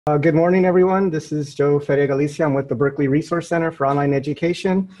Good morning, everyone. This is Joe Feria-Galicia. I'm with the Berkeley Resource Center for Online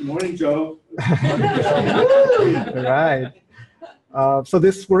Education. Good morning, Joe. All right. So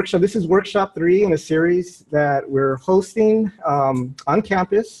this is workshop 3 in a series that we're hosting on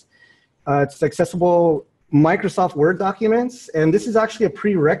campus. It's accessible Microsoft Word documents, and this is actually a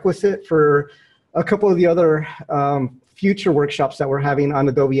prerequisite for a couple of the other future workshops that we're having on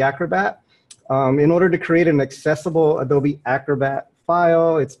Adobe Acrobat. In order to create an accessible Adobe Acrobat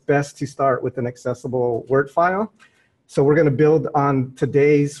file, it's best to start with an accessible Word file. So we're going to build on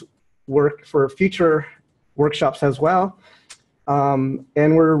today's work for future workshops as well. And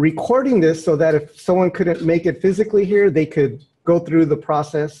we're recording this so that if someone couldn't make it physically here, they could go through the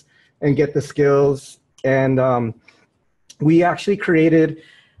process and get the skills. And we actually created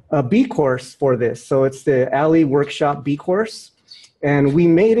a B course for this. So it's the ALI Workshop B course. And we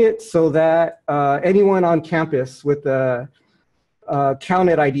made it so that anyone on campus with a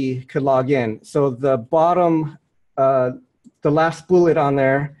Counted ID could log in. So the bottom, the last bullet on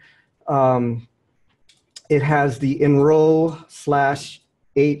there, it has the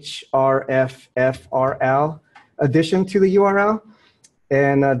enroll/hrffrl addition to the URL,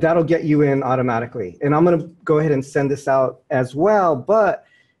 and that'll get you in automatically. And I'm gonna go ahead and send this out as well, but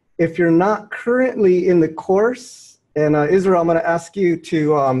if you're not currently in the course, and Israel, I'm gonna ask you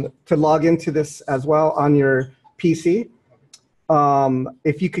to log into this as well on your PC.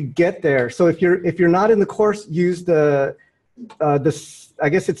 If you could get there. So if you're not in the course, use I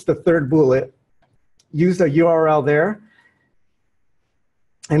guess it's the third bullet. Use the URL there.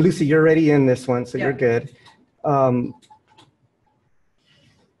 And Lucy, you're already in this one, so yeah, you're good. But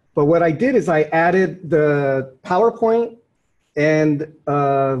what I did is I added the PowerPoint and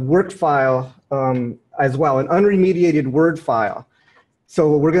work file as well, an unremediated Word file.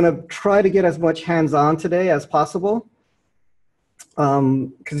 So we're gonna try to get as much hands-on today as possible.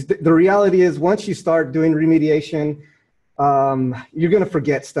 Because the reality is once you start doing remediation, you're going to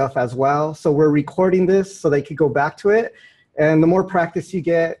forget stuff as well. So we're recording this so they could go back to it. And the more practice you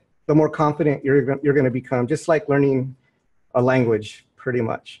get, the more confident you're going to become, just like learning a language, pretty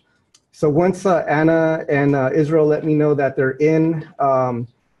much. So once Anna and Israel let me know that they're in, I'll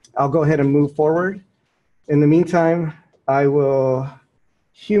go ahead and move forward. In the meantime, I will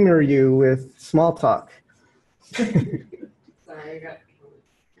humor you with small talk.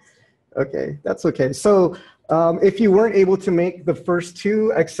 Okay, that's okay. So if you weren't able to make the first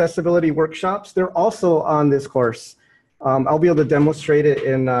 2 accessibility workshops, they're also on this course. I'll be able to demonstrate it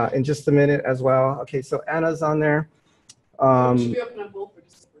in just a minute as well. Okay, so Anna's on there. Should we open up both or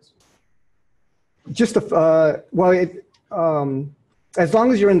just the first one? As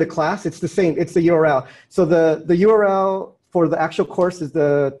long as you're in the class, it's the same. It's the URL. So the URL for the actual course is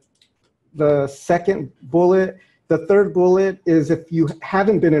the second bullet. The third bullet is if you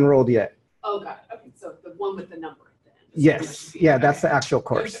haven't been enrolled yet. Oh, got it. Okay, so the one with the number at the end. Yes, yeah, that's the actual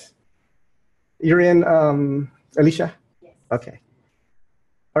course. Okay. You're in, Alicia? Yes. Okay.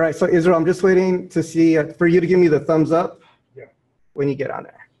 All right, so Israel, I'm just waiting to see, for you to give me the thumbs up when you get on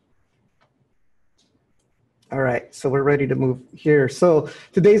there. All right, so we're ready to move here. So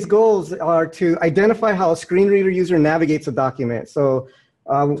today's goals are to identify how a screen reader user navigates a document. So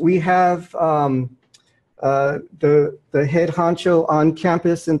we have, the head honcho on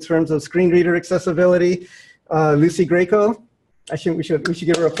campus in terms of screen reader accessibility, Lucy Greco. We should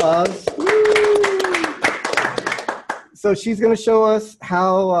give her applause. So she's going to show us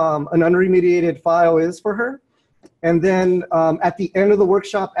how an unremediated file is for her. And then at the end of the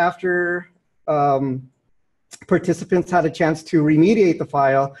workshop, after participants had a chance to remediate the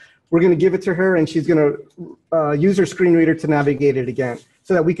file, we're going to give it to her and she's going to use her screen reader to navigate it again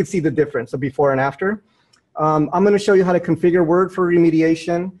so that we could see the difference of before and after. I'm going to show you how to configure Word for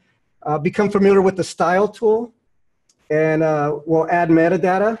remediation, become familiar with the style tool, and we'll add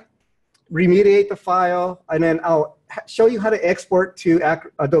metadata, remediate the file, and then I'll show you how to export to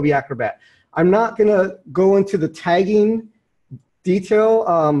Adobe Acrobat. I'm not going to go into the tagging detail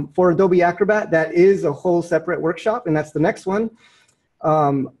for Adobe Acrobat. That is a whole separate workshop, and that's the next one.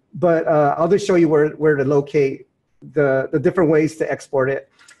 But I'll just show you where to locate the different ways to export it.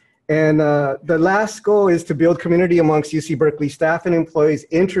 And the last goal is to build community amongst UC Berkeley staff and employees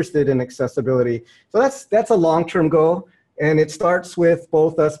interested in accessibility. So that's a long-term goal. And it starts with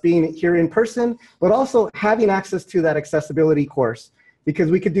both us being here in person, but also having access to that accessibility course,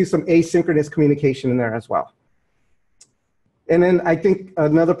 because we could do some asynchronous communication in there as well. And then I think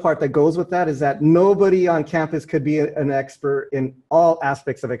another part that goes with that is that nobody on campus could be an expert in all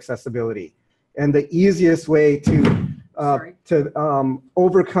aspects of accessibility. And the easiest way to to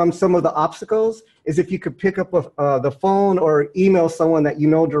overcome some of the obstacles is if you could pick up the phone or email someone that you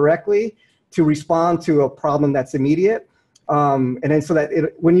know directly to respond to a problem that's immediate. And then so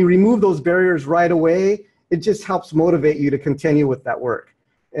that when you remove those barriers right away, it just helps motivate you to continue with that work.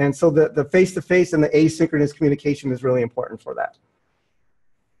 And so the face-to-face and the asynchronous communication is really important for that.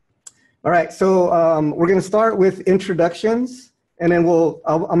 All right, so we're going to start with introductions, and then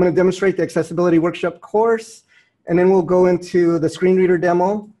I'm going to demonstrate the accessibility workshop course, and then we'll go into the screen reader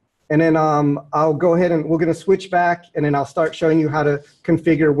demo, and then I'll go ahead and we're going to switch back, and then I'll start showing you how to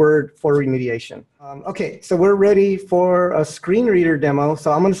configure Word for remediation. Okay, so we're ready for a screen reader demo.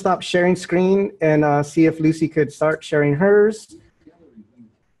 So I'm going to stop sharing screen and see if Lucy could start sharing hers.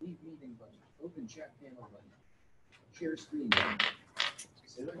 Open chat panel button. Share screen.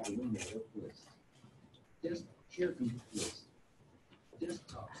 Select the window of list. Share complete list.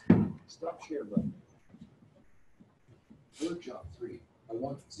 Desktop. Stop share button. Workshop 3. I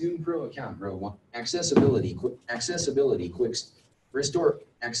want Zoom Pro account row 1. Accessibility quick. Restore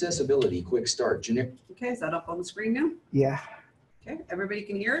accessibility quick start generic. Okay, is that up on the screen now? Yeah. Okay, everybody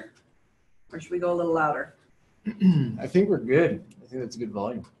can hear it? Or should we go a little louder? I think we're good. I think that's a good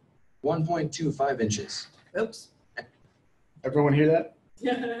volume. 1.25 inches. Oops. Everyone hear that?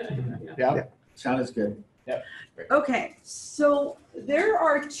 Yeah. Sounds good. Yeah. Okay, so there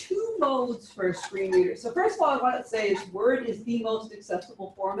are two modes for a screen reader. So first of all, I want to say is Word is the most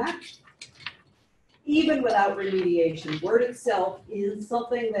accessible format. Even without remediation, Word itself is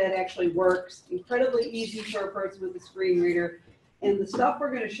something that actually works, incredibly easy for a person with a screen reader. And the stuff we're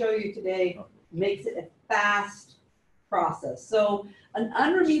going to show you today makes it a fast process. So an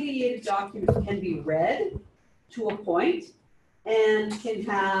unremediated document can be read to a point and can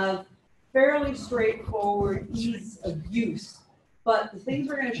have fairly straightforward ease of use. But the things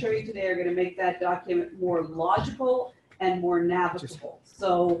we're going to show you today are going to make that document more logical and more navigable.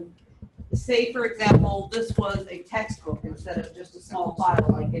 So say, for example, this was a textbook instead of just a small file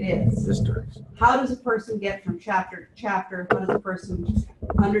like it is. How does a person get from chapter to chapter? How does a person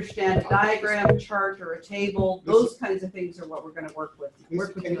understand a diagram, a chart, or a table? Those kinds of things are what we're going to work with.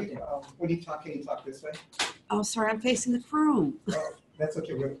 Lucy, when you talk, can you talk this way? Oh, sorry, I'm facing the room. Oh, that's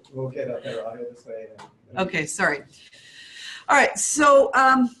okay. We'll get a better audio this way. Okay, sorry. All right, so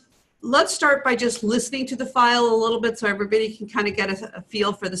let's start by just listening to the file a little bit so everybody can kind of get a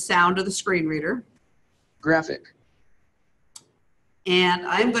feel for the sound of the screen reader. Graphic. And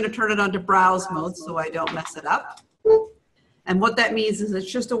I'm going to turn it on to browse mode so I don't mess it up. And what that means is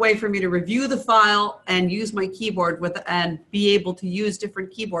it's just a way for me to review the file and use my keyboard and be able to use different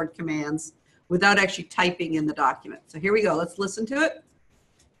keyboard commands without actually typing in the document. So here we go. Let's listen to it.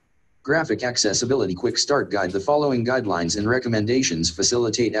 Graphic Accessibility Quick Start Guide. The following guidelines and recommendations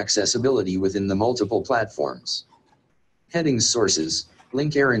facilitate accessibility within the multiple platforms. Headings. Sources.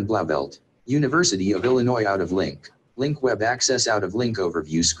 Link Aaron Blauvelt, University of Illinois. Out of link. Link. Web access. Out of link.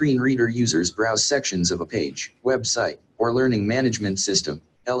 Overview. Screen reader users browse sections of a page, website, or learning management system,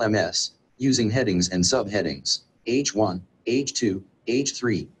 LMS, using headings and subheadings, H1, H2,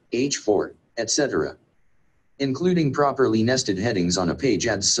 H3, H4, etc. Including properly nested headings on a page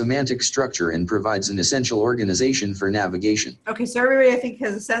adds semantic structure and provides an essential organization for navigation. Okay, so everybody I think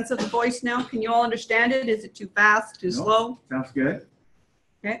has a sense of the voice now. Can you all understand it? Is it too fast, too slow? Sounds good.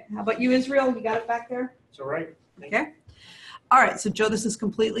 Okay, how about you, Israel? You got it back there? It's all right. Okay. All right, so Joe, this is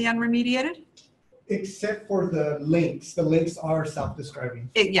completely unremediated? Except for the links. The links are self-describing.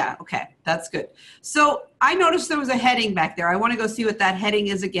 Yeah, okay, that's good. So I noticed there was a heading back there. I want to go see what that heading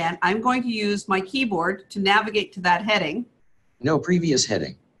is again. I'm going to use my keyboard to navigate to that heading. No previous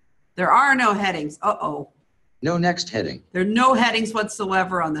heading. There are no headings. Uh-oh. No next heading. There are no headings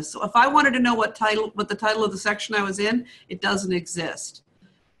whatsoever on this. So if I wanted to know what the title of the section I was in, it doesn't exist.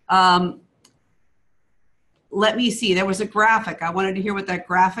 Let me see. There was a graphic. I wanted to hear what that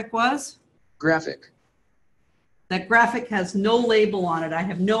graphic was. Graphic. That graphic has no label on it. I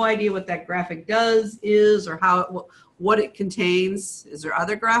have no idea what that graphic is, or how what it contains. Is there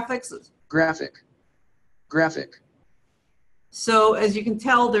other graphics? Graphic. Graphic. So as you can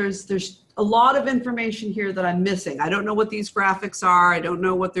tell, there's a lot of information here that I'm missing. I don't know what these graphics are. I don't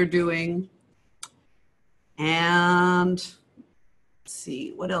know what they're doing. And let's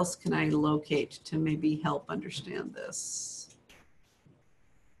see, what else can I locate to maybe help understand this?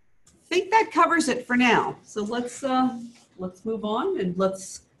 I think that covers it for now. So let's move on and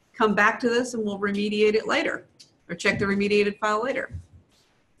let's come back to this and we'll remediate it later or check the remediated file later.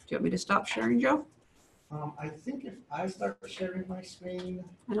 Do you want me to stop sharing, Joe? I think if I start sharing my screen.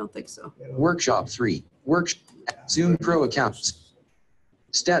 I don't think so. Workshop 3. Zoom Pro accounts.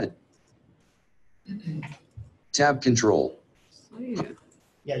 Status. Tab control. Oh, yeah.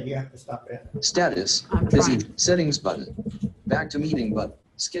 Yeah, you have to stop it. Status. I'm Busy. trying. Settings button. Back to meeting button.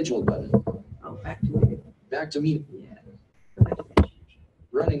 Schedule button. Oh, back to me. Back to meeting. Yeah.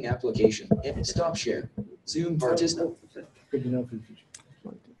 Running application. And stop share. Zoom participant. Good to know for the future.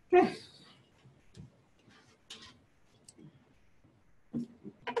 Okay.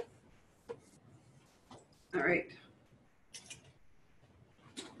 All right.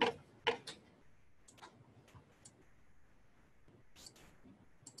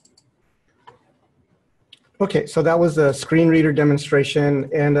 Okay, so that was a screen reader demonstration.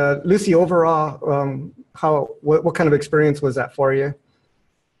 And Lucy, overall, what kind of experience was that for you?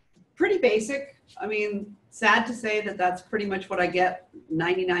 Pretty basic. I mean, sad to say that that's pretty much what I get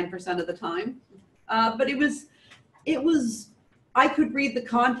 99% of the time. But it was, I could read the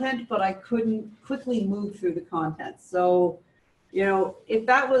content, but I couldn't quickly move through the content. So, you know, if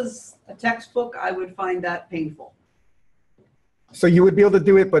that was a textbook, I would find that painful. So you would be able to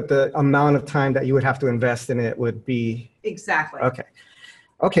do it, but the amount of time that you would have to invest in it would be... Exactly. Okay.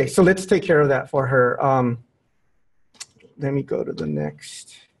 Okay, so let's take care of that for her. Let me go to the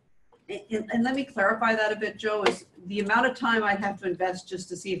next. And let me clarify that a bit, Joe, is the amount of time I'd have to invest just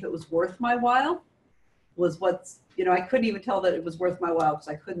to see if it was worth my while was what's, you know, I couldn't even tell that it was worth my while because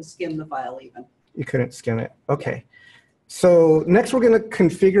I couldn't skim the file even. You couldn't skim it. Okay. So next we're going to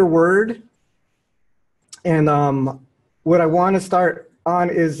configure Word. And what I want to start on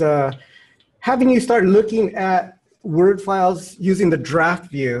is having you start looking at Word files using the draft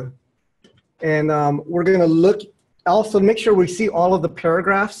view. And we're going to look, also make sure we see all of the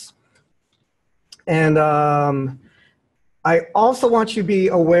paragraphs. And I also want you to be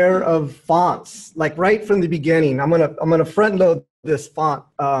aware of fonts, like right from the beginning. I'm gonna front load this font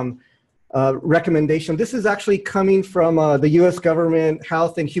recommendation. This is actually coming from the U.S. Government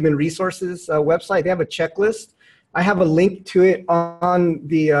Health and Human Resources website. They have a checklist. I have a link to it on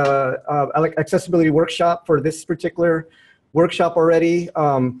the accessibility workshop for this particular workshop already.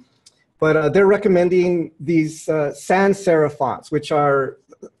 But they're recommending these sans serif fonts, which are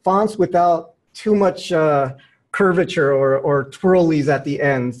fonts without too much curvature or twirlies at the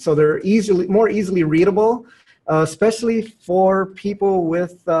end. So they're more easily readable, especially for people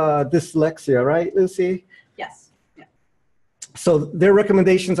with dyslexia, right, Lucy? Yes. Yeah. So their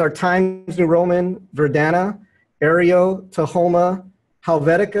recommendations are Times New Roman, Verdana, Arial, Tahoma,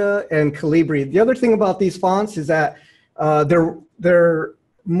 Helvetica, and Calibri. The other thing about these fonts is that they're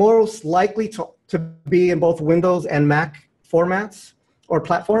most likely to be in both Windows and Mac formats or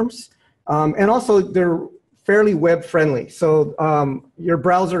platforms. And also they're fairly web friendly. So your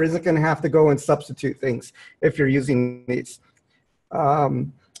browser isn't going to have to go and substitute things if you're using these.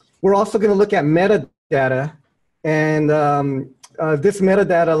 We're also going to look at metadata. And this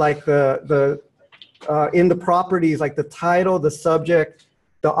metadata, like in the properties, like the title, the subject,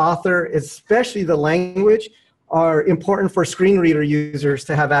 the author, especially the language, are important for screen reader users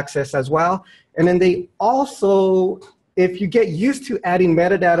to have access as well. And then they also, if you get used to adding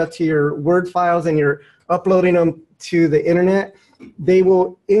metadata to your Word files and you're uploading them to the internet, they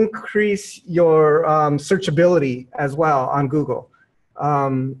will increase your searchability as well on Google.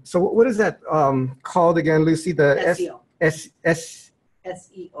 So what is that called again, Lucy? The SEO.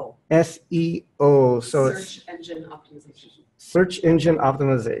 SEO. SEO. So Search engine optimization. Search engine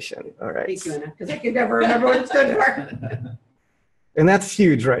optimization. All right. Thank you, Anna, because I could never remember what it's good for. And that's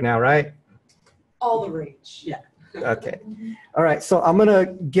huge right now, right? All the rage. Yeah. Okay. All right. So I'm going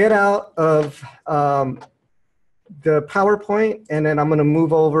to get out of the PowerPoint, and then I'm going to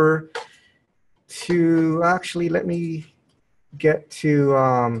move over to, actually, let me get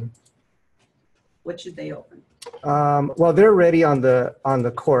to, What should they open? well, they're already on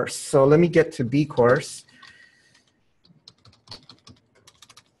the course. So let me get to B course.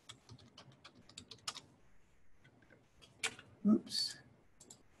 Oops.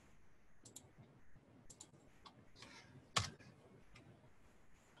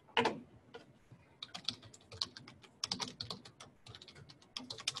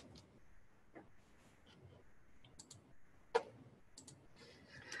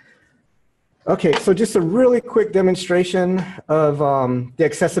 Okay, so just a really quick demonstration of the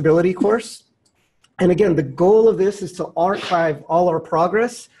accessibility course. And again, the goal of this is to archive all our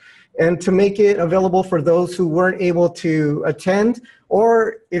progress and to make it available for those who weren't able to attend,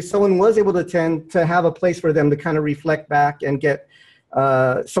 or if someone was able to attend, to have a place for them to kind of reflect back and get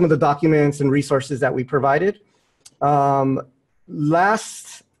some of the documents and resources that we provided.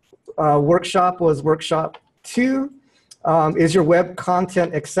 Last workshop was workshop 2. Is your web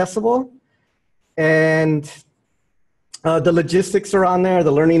content accessible? And the logistics are on there,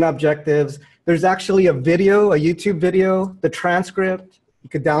 the learning objectives. There's actually a video, a YouTube video, the transcript. You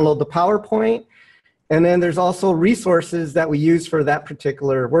could download the PowerPoint. And then there's also resources that we use for that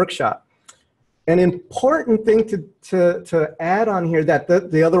particular workshop. An important thing to add on here that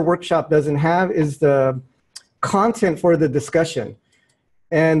the other workshop doesn't have is the content for the discussion.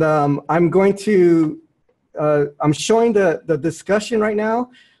 And I'm showing the discussion right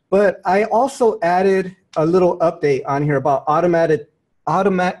now, but I also added a little update on here about automated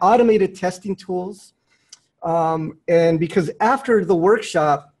testing tools. And because after the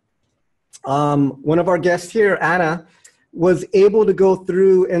workshop, one of our guests here, Anna, was able to go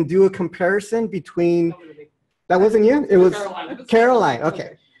through and do a comparison between, that wasn't you? It was Caroline,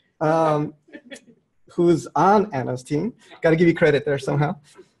 okay. Who's on Anna's team. Got to give you credit there somehow.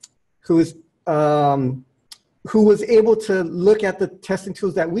 Who was able to look at the testing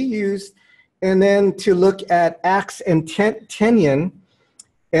tools that we used and then to look at Axe and Tenyon.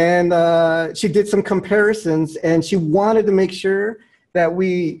 And she did some comparisons, and she wanted to make sure that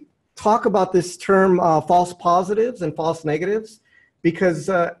we talk about this term false positives and false negatives, because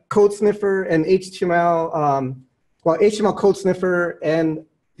Code Sniffer and HTML, HTML Code Sniffer and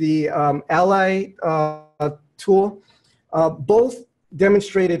the Ally tool both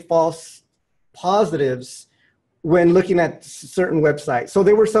demonstrated false positives when looking at certain websites. So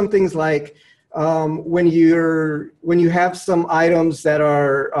there were some things like when you have some items that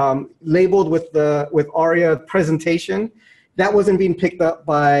are labeled with ARIA presentation, that wasn't being picked up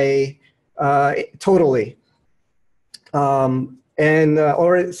by totally,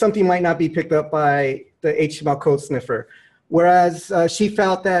 or something might not be picked up by the HTML Code Sniffer. Whereas she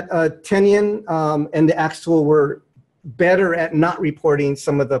felt that Tenyon and the Axe tool were better at not reporting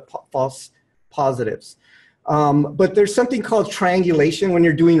some of the false positives. But there's something called triangulation when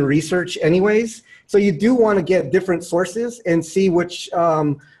you're doing research anyways. So you do want to get different sources and see what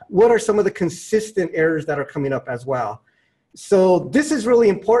are some of the consistent errors that are coming up as well. So this is really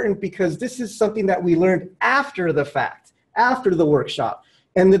important because this is something that we learned after the fact, after the workshop.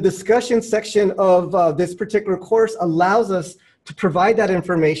 And the discussion section of this particular course allows us to provide that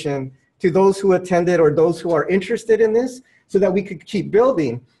information to those who attended or those who are interested in this so that we could keep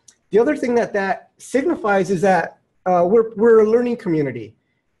building. The other thing that signifies is that we're a learning community,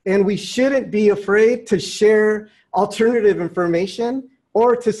 and we shouldn't be afraid to share alternative information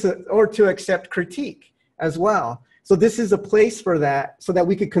or to accept critique as well. So this is a place for that so that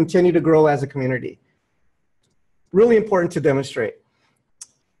we could continue to grow as a community. Really important to demonstrate.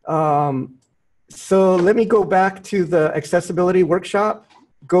 So let me go back to the accessibility workshop,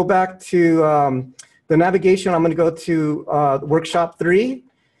 go back to the navigation. I'm going to go to workshop 3.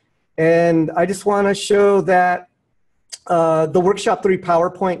 And I just want to show that the workshop 3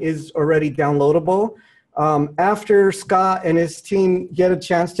 PowerPoint is already downloadable. After Scott and his team get a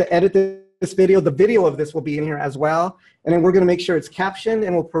chance to edit this video, the video of this will be in here as well. And then we're going to make sure it's captioned,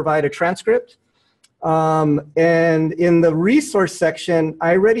 and we'll provide a transcript. And in the resource section,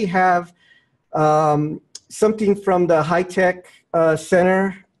 I already have something from the High Tech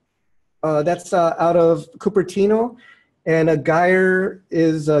Center that's out of Cupertino. And Geyer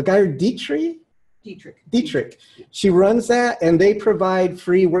Dietrich. She runs that, and they provide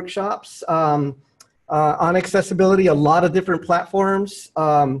free workshops on accessibility, a lot of different platforms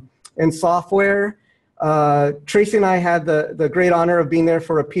and software. Tracy and I had the great honor of being there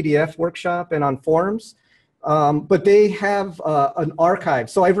for a PDF workshop and on forums. But they have an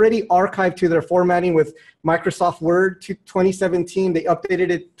archive. So I've already archived to their formatting with Microsoft Word to 2017. They updated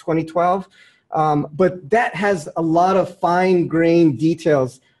it 2012. But that has a lot of fine-grained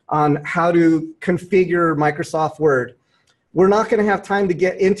details on how to configure Microsoft Word. We're not going to have time to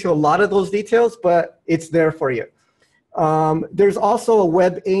get into a lot of those details, but it's there for you. There's also a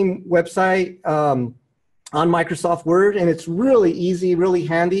WebAIM website on Microsoft Word, and it's really easy, really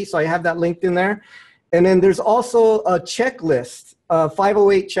handy. So I have that linked in there. And then there's also a checklist, a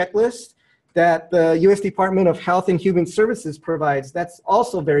 508 checklist that the U.S. Department of Health and Human Services provides. That's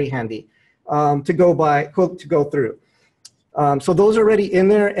also very handy to go through. So those are already in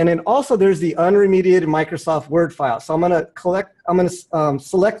there. And then also there's the unremediated Microsoft Word file. So I'm going to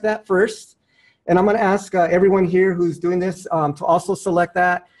select that first. And I'm going to ask everyone here who's doing this to also select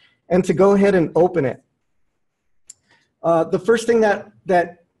that and to go ahead and open it. The first thing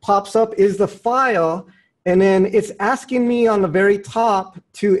that pops up is the file, and then it's asking me on the very top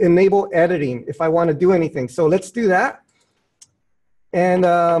to enable editing if I want to do anything. So let's do that. And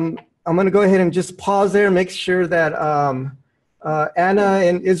I'm going to go ahead and just pause there, make sure that Anna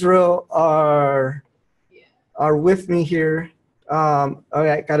and Israel are with me here. All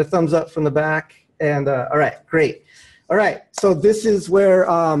right, got a thumbs up from the back. And all right, great. All right, so this is where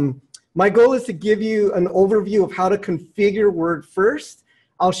My goal is to give you an overview of how to configure Word first.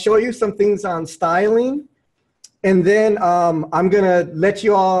 I'll show you some things on styling, and then I'm gonna let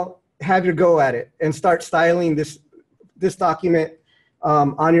you all have your go at it and start styling this document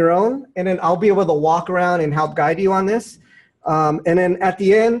on your own. And then I'll be able to walk around and help guide you on this. And then at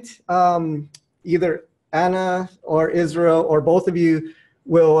the end, either Anna or Israel or both of you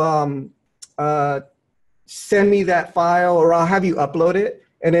will send me that file, or I'll have you upload it.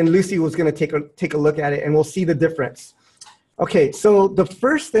 And then Lucy was going to take a look at it, and we'll see the difference. Okay, so the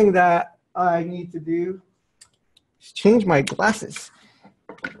first thing that I need to do is change my glasses.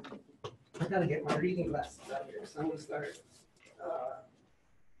 I got to get my reading glasses out here, so I'm going to start.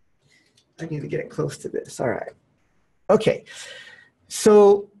 I need to get it close to this. All right. Okay,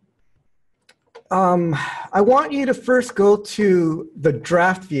 so I want you to first go to the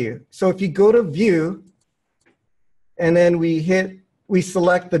draft view. So if you go to view, and then we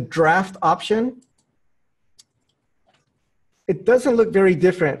select the draft option, it doesn't look very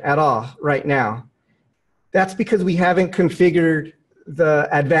different at all right now. That's because we haven't configured the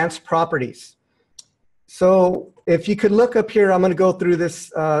advanced properties. So if you could look up here, I'm going to go through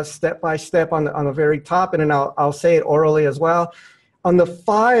this step by step on the very top, and then I'll say it orally as well. On the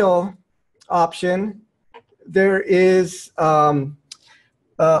file option, there is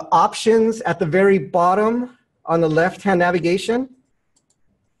options at the very bottom on the left-hand navigation.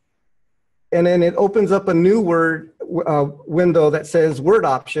 And then it opens up a new Word window that says Word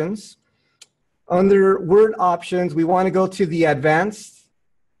Options. Under Word Options, we want to go to the Advanced.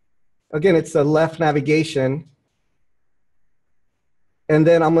 Again, it's the left navigation. And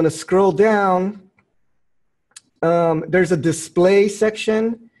then I'm going to scroll down. There's a display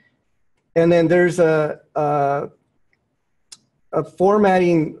section. And then there's a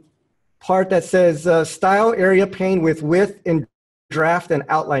formatting part that says style area pane with width in draft and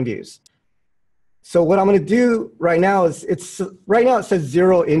outline views. So what I'm going to do right now is right now it says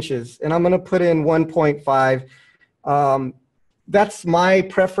 0 inches, and I'm going to put in 1.5. That's my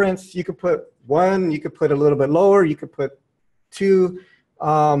preference. You could put 1, you could put a little bit lower, you could put 2.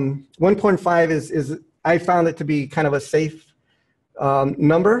 1.5 is I found it to be kind of a safe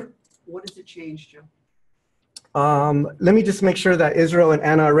number. What does it change, Joe? Let me just make sure that Israel and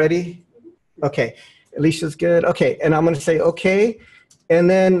Anna are ready. Okay, Alicia's good. Okay, and I'm going to say okay. And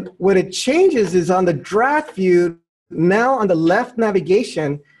then what it changes is on the draft view, now on the left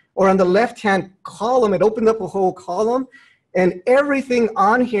navigation or on the left-hand column, it opened up a whole column, and everything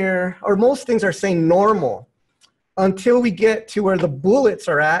on here, or most things, are saying normal until we get to where the bullets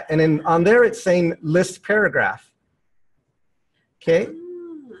are at, and then on there it's saying list paragraph. Okay,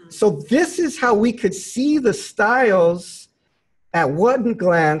 so this is how we could see the styles at one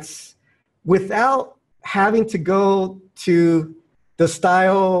glance without having to go to the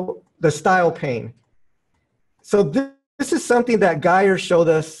style pane. So this is something that Geyer showed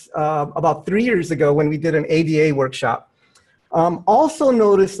us about 3 years ago when we did an ADA workshop. Also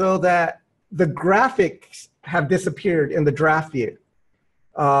notice though that the graphics have disappeared in the draft view.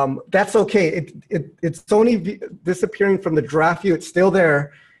 That's okay. It's only disappearing from the draft view. It's still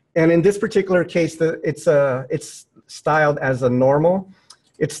there. And in this particular case, it's styled as a normal.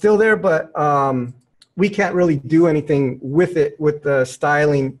 It's still there, but we can't really do anything with it with the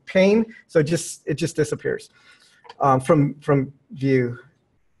styling pane. So it just disappears from view.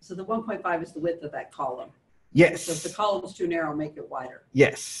 So the 1.5 is the width of that column. Yes. So if the column is too narrow, make it wider.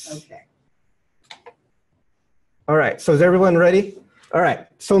 Yes. Okay. All right. So is everyone ready? All right.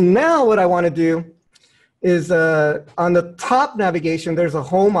 So now what I want to do is on the top navigation, there's a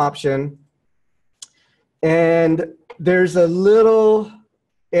home option, and there's a little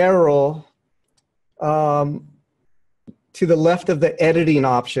arrow to the left of the editing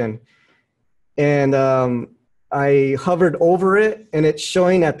option. And I hovered over it, and it's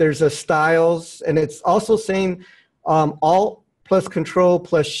showing that there's a styles, and it's also saying Alt plus Control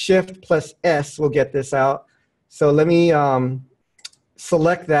plus Shift plus S will get this out. So let me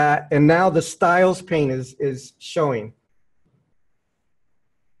select that, and now the styles pane is showing.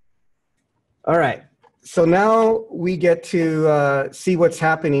 All right, so now we get to see what's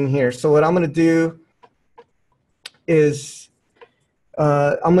happening here. So what I'm going to do is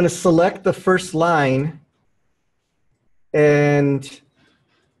I'm going to select the first line, and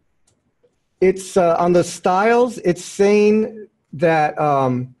it's on the styles, it's saying that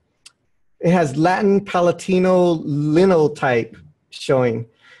it has Latin Palatino linotype showing.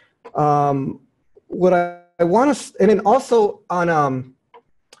 What I want to, and then also on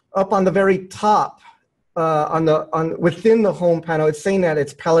up on the very top, within the home panel, it's saying that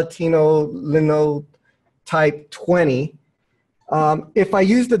it's Palatino linotype 20. If I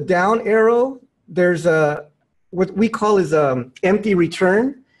use the down arrow, there's what we call is empty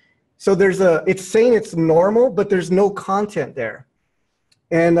return. So it's saying it's normal, but there's no content there.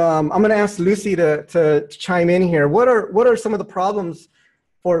 And I'm going to ask Lucy to chime in here. What are some of the problems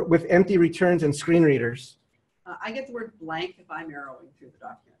with empty returns and screen readers? I get the word blank if I'm arrowing through the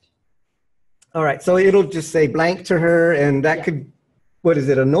document. All right, so it'll just say blank to her, and that could, what is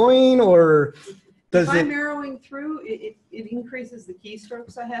it, annoying, or does if it? I'm arrowing through, it increases the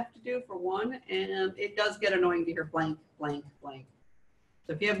keystrokes I have to do for one, and it does get annoying to hear blank, blank, blank.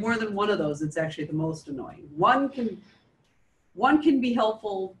 So if you have more than one of those, it's actually the most annoying. One can be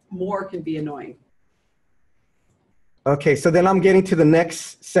helpful, more can be annoying. Okay, so then I'm getting to the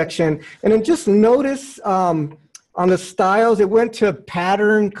next section, and then just notice on the styles, it went to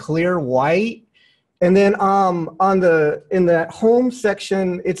pattern clear white, and then in that home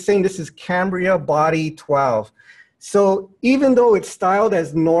section, it's saying this is Cambria body 12. So even though it's styled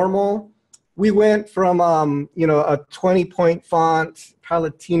as normal, we went from a 20-point font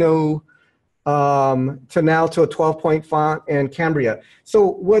Palatino to now to a 12-point font and Cambria. So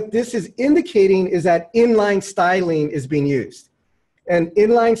what this is indicating is that inline styling is being used. And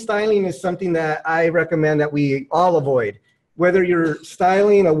inline styling is something that I recommend that we all avoid, whether you're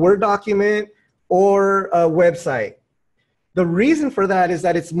styling a Word document or a website. The reason for that is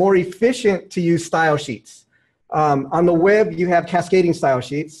that it's more efficient to use style sheets. On the web, you have cascading style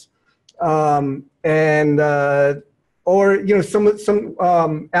sheets. Or some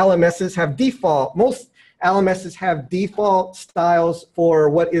LMSs have default. Most LMSs have default styles for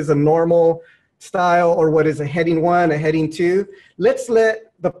what is a normal style or what is a heading 1, a heading 2. Let's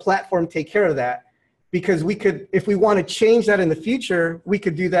let the platform take care of that, because we could, if we want to change that in the future, we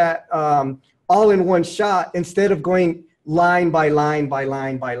could do that all in one shot instead of going line by line by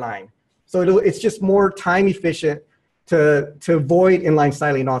line by line. So it's just more time efficient to avoid inline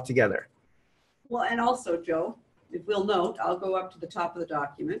styling altogether. Well, and also, Joe, if we'll note, I'll go up to the top of the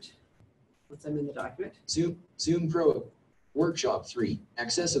document once I'm in the document. Zoom Pro Workshop 3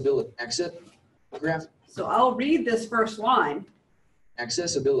 Accessibility Graph. So I'll read this first line.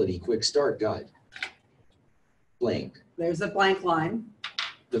 Accessibility Quick Start Guide. Blank. There's a blank line.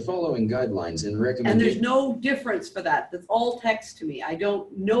 The following guidelines and And recommendations. there's no difference for that. That's all text to me. I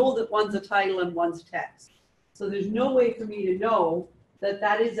don't know that one's a title and one's text. So there's no way for me to know that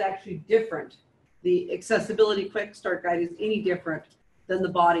that is actually different. The accessibility quick start guide is any different than the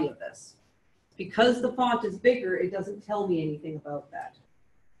body of this. Because the font is bigger, it doesn't tell me anything about that.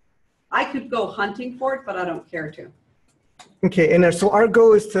 I could go hunting for it, but I don't care to. Okay, and so our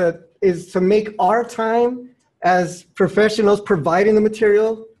goal is to make our time as professionals providing the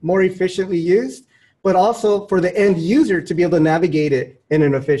material more efficiently used, but also for the end user to be able to navigate it in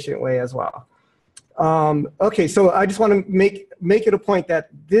an efficient way as well. Okay, so I just want to make it a point that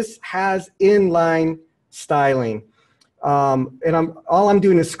this has inline styling. And all I'm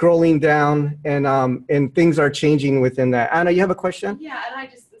doing is scrolling down, and things are changing within that. Anna, you have a question? Yeah,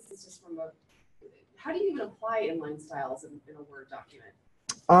 and this is just from how do you even apply inline styles in a Word document?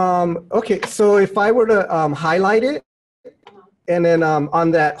 Okay, so if I were to highlight it, and then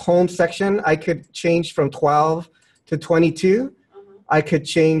on that home section, I could change from 12 to 22. I could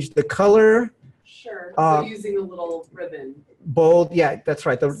change the color. Sure, so using a little ribbon. Bold, yeah, that's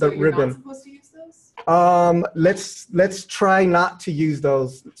right, the you're ribbon. not supposed to use those? Let's try not to use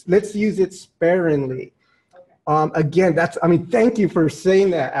those. Let's use it sparingly. Okay. Again, thank you for saying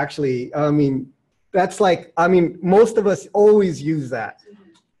that, actually. Most of us always use that.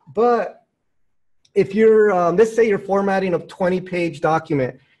 But if you're, let's say you're formatting a 20-page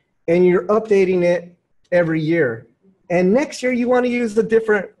document and you're updating it every year, and next year you want to use a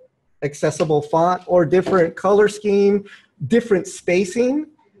different accessible font or different color scheme, different spacing,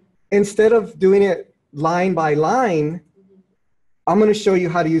 instead of doing it line by line, I'm going to show you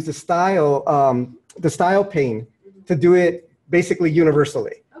how to use the style pane to do it basically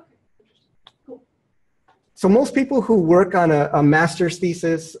universally. So most people who work on a master's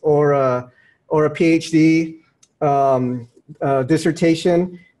thesis or a PhD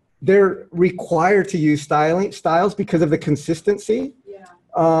dissertation, they're required to use styles because of the consistency. Yeah.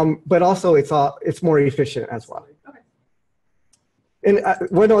 But also it's more efficient as well. Okay. And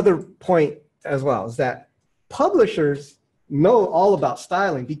one other point as well is that publishers know all about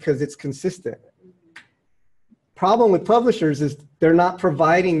styling because it's consistent. Problem with publishers is they're not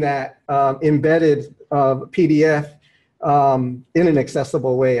providing that embedded PDF in an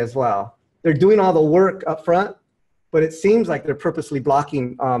accessible way as well. They're doing all the work up front, but it seems like they're purposely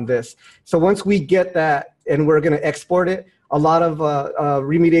blocking this. So once we get that and we're going to export it, a lot of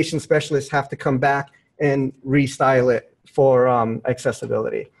remediation specialists have to come back and restyle it for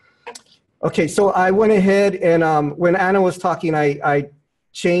accessibility. Okay, so I went ahead and when Anna was talking, I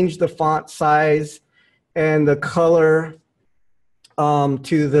changed the font size and the color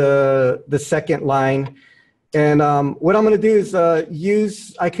to the second line. And what I'm going to do is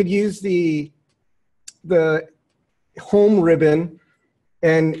I could use the home ribbon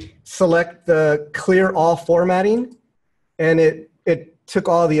and select the clear all formatting, and it took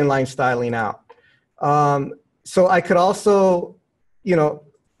all the inline styling out. So I could also,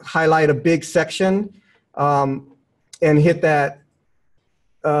 highlight a big section and hit that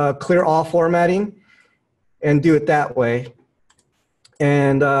clear all formatting and do it that way.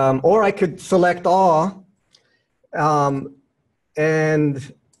 And or I could select all, and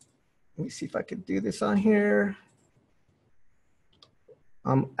let me see if I could do this on here.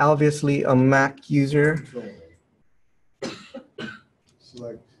 I'm obviously a Mac user.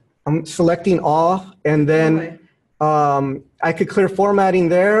 I'm selecting all, and then I could clear formatting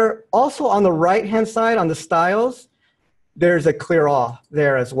there. Also on the right-hand side, on the styles, there's a clear all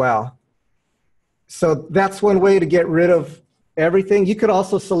there as well. So that's one way to get rid of everything. You could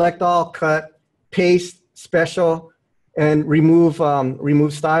also select all, cut, paste, special, and remove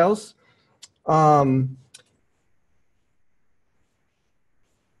styles. I'm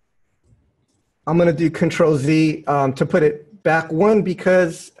going to do Control Z to put it back one,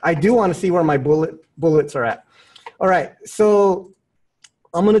 because I do want to see where my bullets are at. All right, so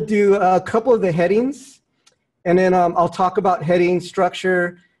I'm going to do a couple of the headings, and then I'll talk about heading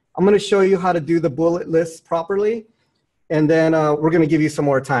structure. I'm going to show you how to do the bullet list properly, and then we're going to give you some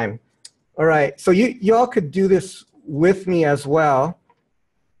more time. All right, so you all could do this with me as well.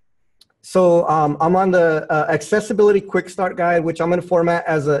 So I'm on the accessibility quick start guide, which I'm going to format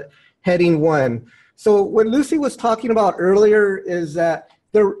as a heading 1. So what Lucy was talking about earlier is that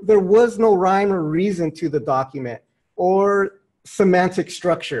there was no rhyme or reason to the document or semantic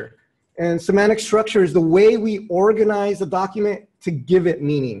structure. And semantic structure is the way we organize a document to give it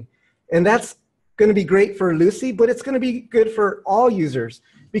meaning. And that's going to be great for Lucy, but it's going to be good for all users,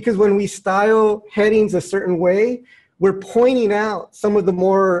 because when we style headings a certain way, we're pointing out some of the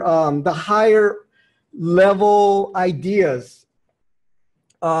more, the higher level ideas,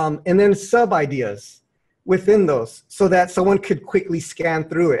 and then sub-ideas within those, so that someone could quickly scan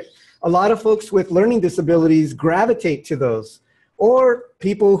through it. A lot of folks with learning disabilities gravitate to those, or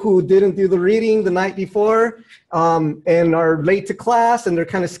people who didn't do the reading the night before and are late to class and they're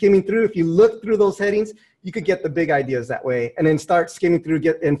kind of skimming through. If you look through those headings, you could get the big ideas that way, and then start skimming through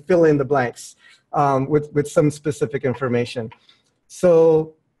and fill in the blanks with some specific information.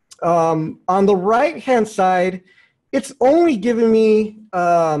 So on the right-hand side, it's only giving me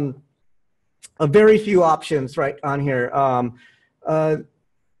a very few options right on here.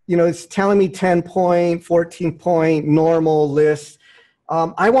 It's telling me 10-point, 14-point, normal list.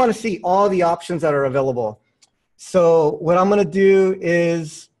 I want to see all the options that are available. So what I'm going to do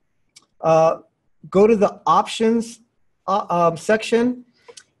is go to the options section,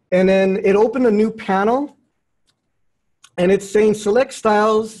 and then it opened a new panel, and it's saying select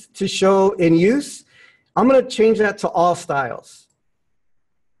styles to show in use. I'm going to change that to all styles.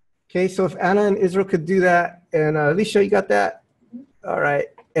 Okay, so if Anna and Israel could do that, and Alicia, you got that? All right,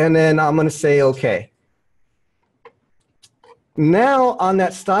 and then I'm going to say okay. Now on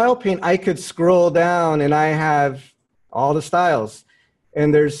that style pane, I could scroll down and I have all the styles,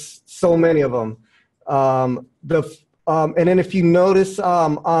 and there's so many of them. And then if you notice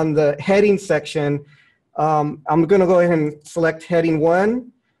on the heading section, I'm going to go ahead and select heading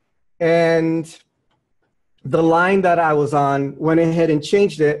 1, and the line that I was on went ahead and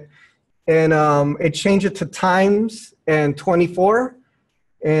changed it, and it changed it to times and 24,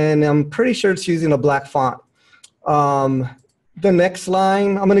 and I'm pretty sure it's using a black font. The next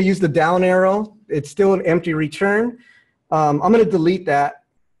line, I'm going to use the down arrow. It's still an empty return. I'm going to delete that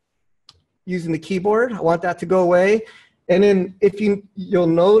using the keyboard. I want that to go away. And then if you'll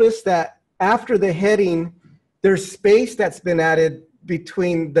notice that after the heading, there's space that's been added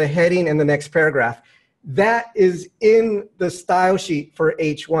between the heading and the next paragraph. That is in the style sheet for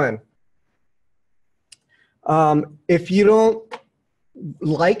H1. If you don't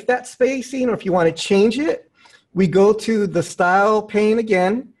like that spacing, or if you want to change it, we go to the style pane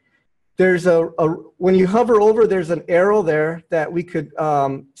again. There's when you hover over, there's an arrow there that we could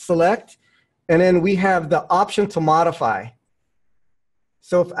select, and then we have the option to modify.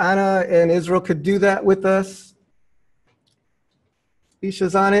 So if Anna and Israel could do that with us.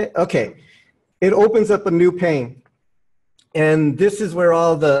 Isha's on it. Okay. It opens up a new pane, and this is where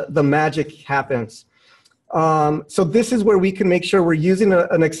all the magic happens. So this is where we can make sure we're using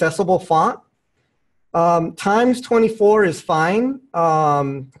an accessible font. Times 24 is fine,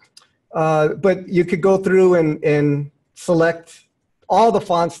 but you could go through and select all the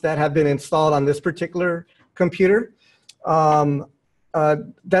fonts that have been installed on this particular computer.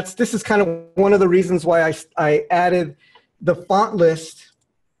 This is kind of one of the reasons why I added the font list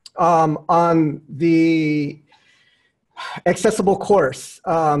on the accessible course,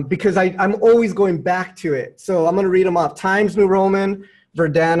 because I'm always going back to it. So I'm going to read them off: Times New Roman,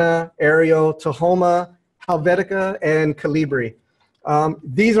 Verdana, Arial, Tahoma, Helvetica, and Calibri.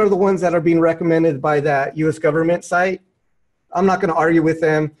 These are the ones that are being recommended by that US government site. I'm not going to argue with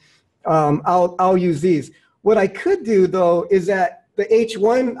them. I'll use these. What I could do, though, is that the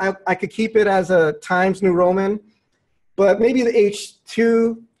H1, I could keep it as a Times New Roman, but maybe the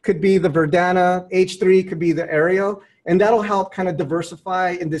H2 could be the Verdana, H3 could be the Arial, and that'll help kind of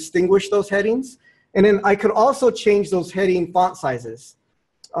diversify and distinguish those headings. And then I could also change those heading font sizes.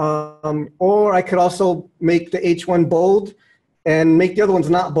 Or I could also make the H1 bold and make the other ones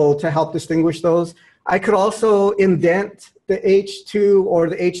not bold to help distinguish those. I could also indent the H2 or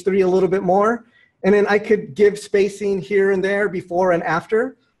the H3 a little bit more. And then I could give spacing here and there before and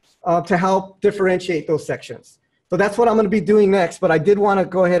after to help differentiate those sections. So that's what I'm going to be doing next. But I did want to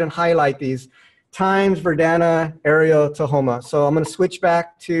go ahead and highlight these: Times, Verdana, Arial, Tahoma. So I'm going to switch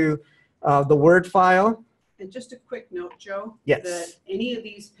back to the Word file. And just a quick note, Joe. Yes. That any of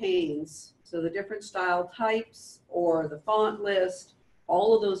these panes, so the different style types or the font list,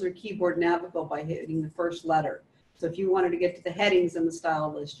 all of those are keyboard navigable by hitting the first letter. So if you wanted to get to the headings in the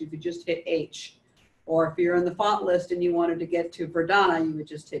style list, you could just hit H. Or if you're in the font list and you wanted to get to Verdana, you would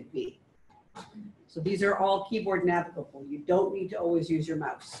just hit V. So these are all keyboard navigable. You don't need to always use your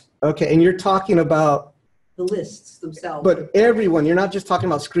mouse. Okay, and you're talking about The lists themselves. but everyone, you're not just talking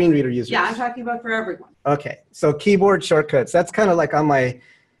about screen reader users. Yeah, I'm talking about for everyone. Okay, so keyboard shortcuts. That's kind of like on my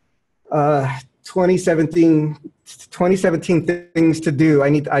 2017 things to do. I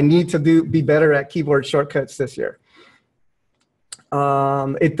need to be better at keyboard shortcuts this year.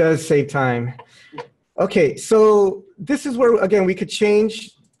 It does save time. Okay, so this is where, again, we could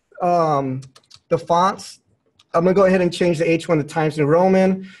change the fonts. I'm gonna go ahead and change the H1 to Times New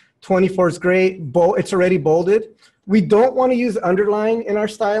Roman. 24 is great. It's already bolded. We don't want to use underline in our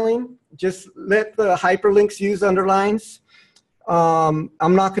styling. Just let the hyperlinks use underlines. I'm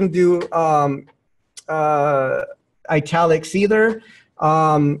not going to do italics either.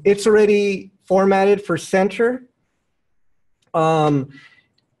 It's already formatted for center. I'm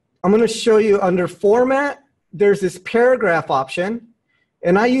going to show you under format, there's this paragraph option,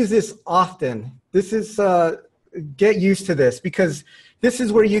 and I use this often. This is, get used to this, because this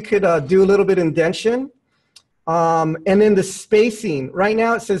is where you could do a little bit indentation. And then the spacing, right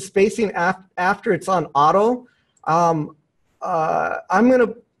now it says spacing after it's on auto. I'm going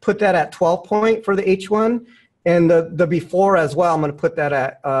to put that at 12 point for the H1, and the before as well, I'm going to put that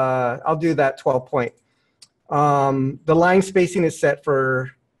at, I'll do that 12 point. The line spacing is set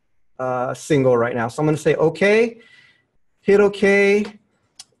for single right now. So I'm going to say okay, hit okay.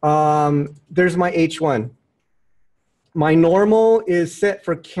 There's my H1. My normal is set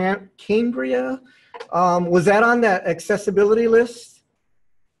for Cambria. Was that on that accessibility list?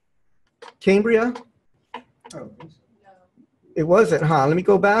 Cambria? Oh, It wasn't, huh? Let me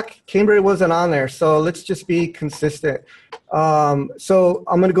go back. Cambria wasn't on there, so let's just be consistent. So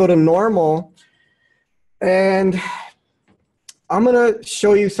I'm gonna go to normal, and I'm gonna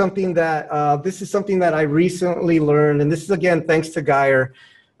show you something that, this is something that I recently learned, and this is, again, thanks to Geyer.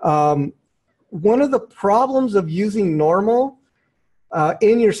 One of the problems of using normal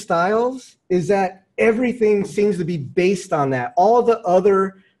in your styles is that everything seems to be based on that. All the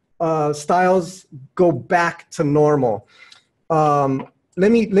other styles go back to normal.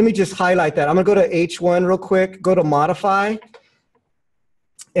 Let me just highlight that. I'm gonna go to H1 real quick, go to modify,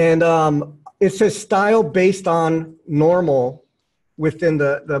 and it says style based on normal within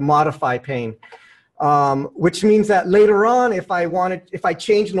the modify pane, which means that later on, if I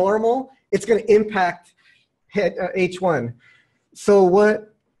change normal, it's gonna impact H1. So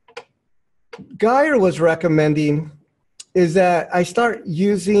what Geyer was recommending is that I start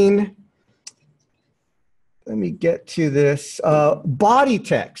using, let me get to this, body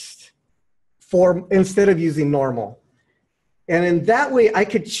text instead of using normal. And in that way, I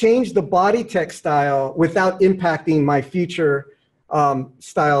could change the body text style without impacting my future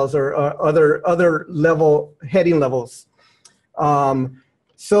styles or other level heading levels.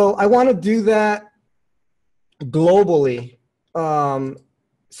 So I want to do that globally.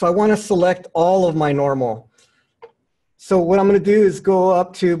 So I want to select all of my normal. So what I'm going to do is go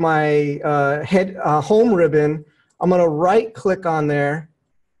up to my home ribbon. I'm going to right click on there,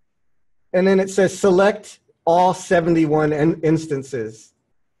 and then it says select all 71 instances.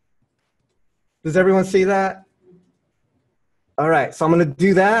 Does everyone see that? All right, so I'm going to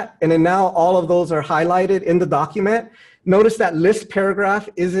do that, and then now all of those are highlighted in the document. Notice that list paragraph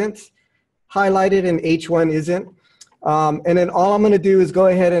isn't highlighted and H1 isn't. And then all I'm going to do is go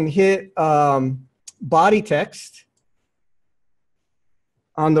ahead and hit body text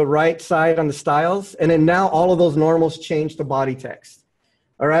on the right side on the styles, and then now all of those normals change to body text.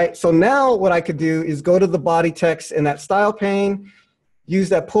 All right, so now what I could do is go to the body text in that style pane, use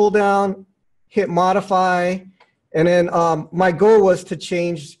that pull down, hit modify, and then my goal was to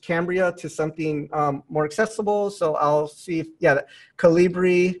change Cambria to something more accessible. So I'll see if, yeah,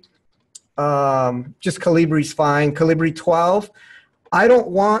 Calibri, just Calibri's fine, Calibri 12. I don't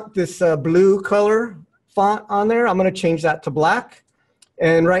want this blue color font on there. I'm gonna change that to black.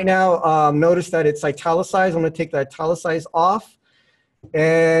 And right now, notice that it's italicized. I'm gonna take the italicize off.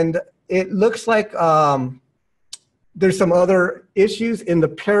 And it looks like there's some other issues in the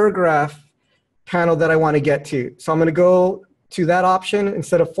paragraph panel that I want to get to. So I'm going to go to that option.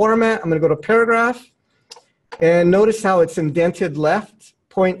 Instead of format, I'm going to go to paragraph. And notice how it's indented left,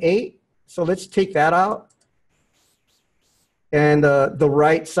 0.8. So let's take that out. And the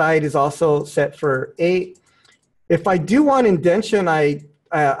right side is also set for 8. If I do want indentation, I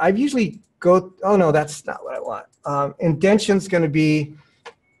usually go, oh no, that's not what I want. Indention's going to be,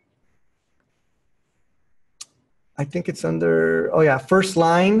 I think it's under, oh yeah, first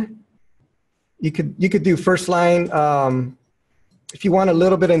line. You could do first line if you want a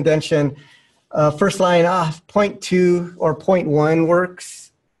little bit of indentation. First line, 0.2 or 0.1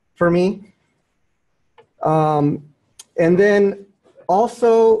 works for me. And then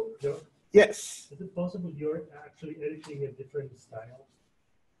also, Joe, yes. is it possible you're actually editing a different style?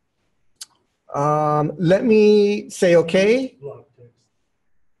 Let me say okay. Block text.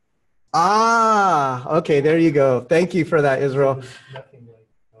 Okay, there you go. Thank you for that, Israel. There's nothing like,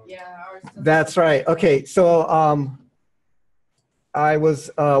 Yeah, ours doesn't. That's right. Okay, so I was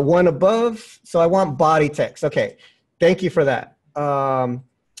one above, so I want body text. Okay, thank you for that.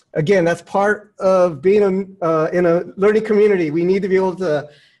 Again, that's part of being in a learning community. We need to be able to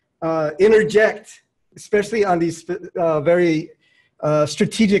interject, especially on these very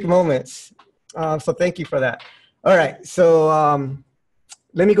strategic moments. So thank you for that. All right, so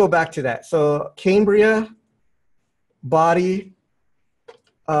let me go back to that. So Cambria, body,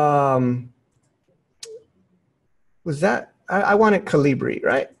 was that, I wanted Calibri,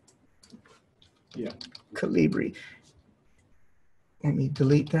 right? Yeah. Calibri. Let me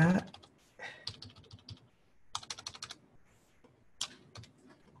delete that.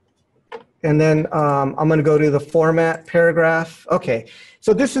 And then I'm gonna go to the format paragraph. Okay,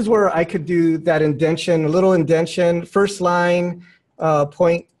 so this is where I could do that indentation, a little indentation, first line,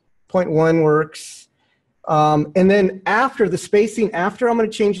 0.1 works. And then after the spacing after, I'm gonna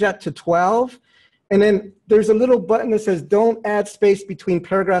change that to 12. And then there's a little button that says don't add space between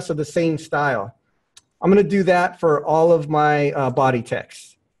paragraphs of the same style. I'm gonna do that for all of my body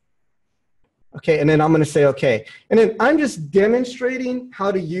text. Okay, and then I'm gonna say okay. And then I'm just demonstrating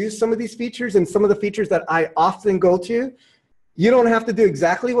how to use some of these features and some of the features that I often go to. You don't have to do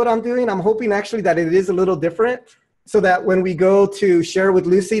exactly what I'm doing. I'm hoping actually that it is a little different so that when we go to share with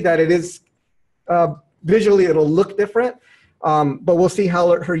Lucy that it is, visually it'll look different, but we'll see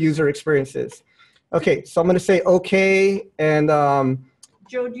how her user experience is. Okay, so I'm gonna say okay, and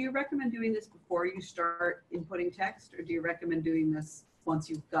Joe, do you recommend doing this before you start inputting text, or do you recommend doing this once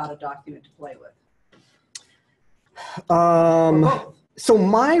you've got a document to play with? Or both? So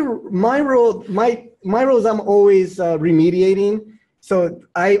my role is I'm always remediating. So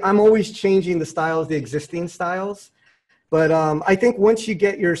I'm always changing the styles, the existing styles. But I think once you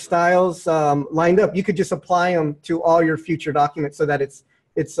get your styles lined up, you could just apply them to all your future documents so that it's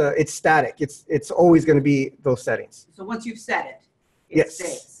static. It's always going to be those settings. So once you've set it, it Yes.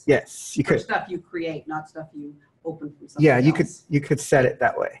 stays. Yes, you For could. stuff you create, not stuff you open from something Yeah, else. you could set it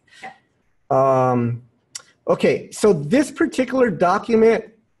that way. Okay. Okay, so this particular document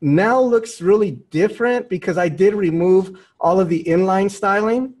now looks really different because I did remove all of the inline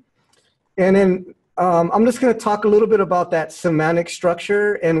styling. And then I'm just going to talk a little bit about that semantic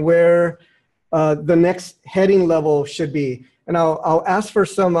structure and where the next heading level should be. And I'll ask for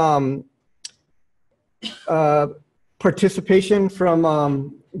some participation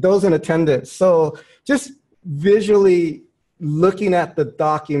from those in attendance. So just visually looking at the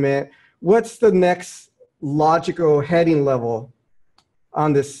document, what's the next logical heading level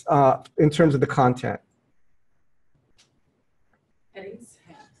on this in terms of the content? Headings.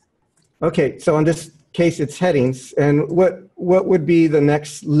 Okay, so I'm just case it's headings. And what would be the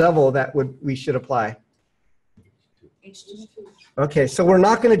next level that we should apply? H2. Okay, so we're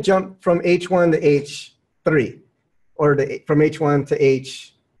not going to jump from H1 to H3 or from H1 to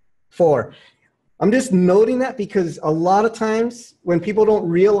H4. I'm just noting that because a lot of times when people don't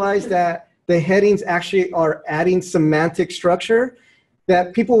realize that the headings actually are adding semantic structure,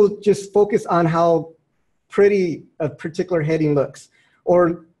 that people will just focus on how pretty a particular heading looks,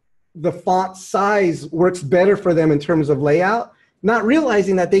 or the font size works better for them in terms of layout, not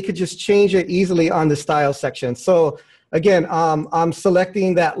realizing that they could just change it easily on the style section. So again, I'm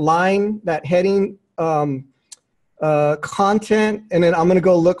selecting that line, that heading content, and then I'm gonna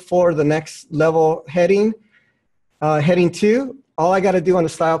go look for the next level heading, heading 2. All I gotta do on the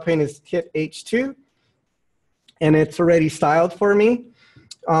style pane is hit H2, and it's already styled for me.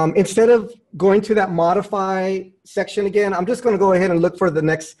 Instead of going to that modify section again, I'm just gonna go ahead and look for the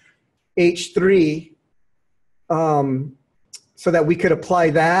next H3 so that we could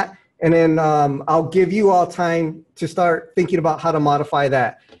apply that. And then I'll give you all time to start thinking about how to modify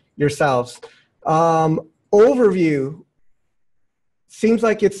that yourselves. Overview seems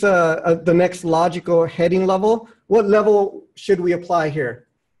like it's the next logical heading level. What level should we apply here?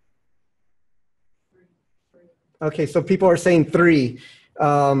 Okay, so people are saying 3.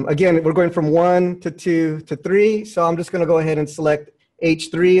 Again, we're going from 1 to 2 to 3. So I'm just going to go ahead and select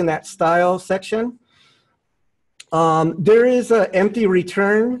H3 in that style section. There is an empty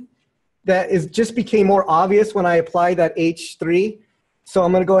return that just became more obvious when I applied that H3. So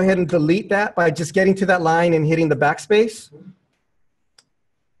I'm going to go ahead and delete that by just getting to that line and hitting the backspace.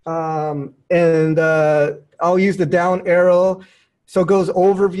 I'll use the down arrow. So it goes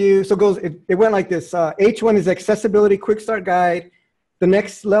overview. So it went like this. H1 is accessibility quick start guide. The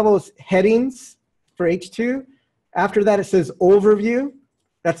next level is headings for H2. After that, it says overview.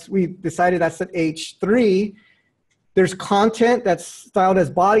 We decided that's at H3. There's content that's styled as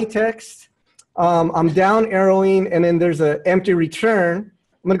body text. I'm down arrowing, and then there's an empty return.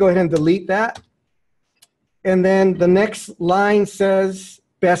 I'm gonna go ahead and delete that. And then the next line says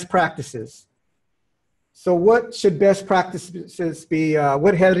best practices. So what should best practices be?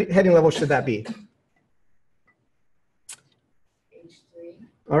 What heading level should that be? H3.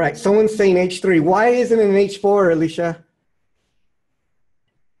 All right, someone's saying H3. Why isn't it an H4, Alicia?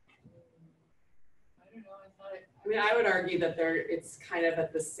 I mean, I would argue that it's kind of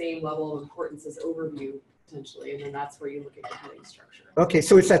at the same level of importance as overview, potentially, and then that's where you look at the heading structure. Okay,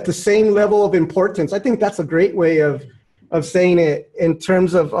 so it's at the same level of importance. I think that's a great way of saying it in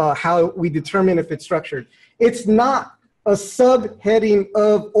terms of how we determine if it's structured. It's not a subheading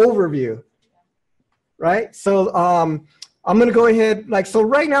of overview, right? So I'm gonna go ahead, so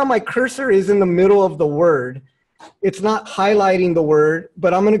right now my cursor is in the middle of the word. It's not highlighting the word,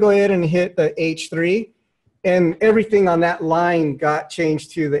 but I'm gonna go ahead and hit the H3. And everything on that line got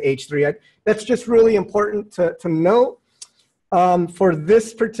changed to the H3. That's just really important to note for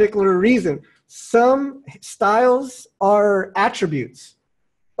this particular reason. Some styles are attributes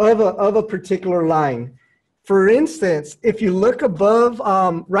of a particular line. For instance, if you look above,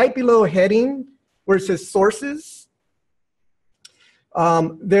 right below heading, where it says sources,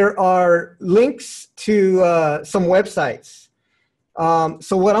 there are links to some websites.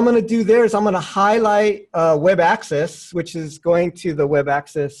 So what I'm going to do there is I'm going to highlight web access, which is going to the web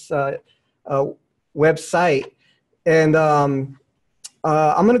access website. And I'm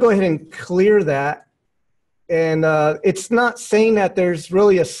going to go ahead and clear that. And it's not saying that there's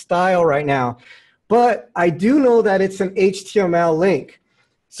really a style right now, but I do know that it's an HTML link.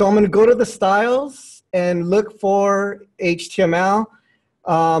 So I'm going to go to the styles and look for HTML.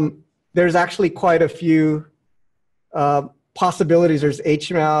 There's actually quite a few possibilities. There's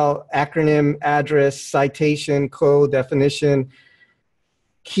HTML, acronym, address, citation, code, definition,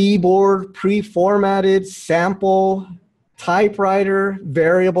 keyboard, pre-formatted, sample, typewriter,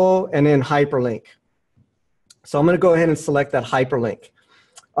 variable, and then hyperlink. So I'm going to go ahead and select that hyperlink.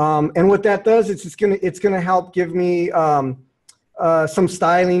 And what that does is it's gonna help give me some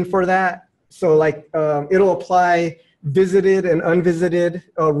styling for that. So it'll apply visited and unvisited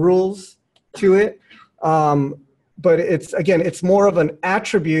rules to it. But it's more of an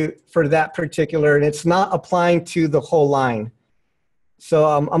attribute for that particular, and it's not applying to the whole line. So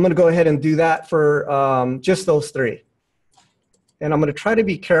I'm going to go ahead and do that for just those 3. And I'm going to try to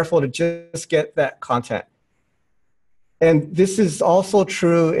be careful to just get that content. And this is also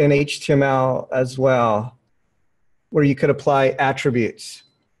true in HTML as well, where you could apply attributes.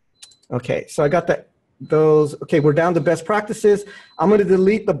 Okay, so I got those. Okay, we're down to best practices. I'm going to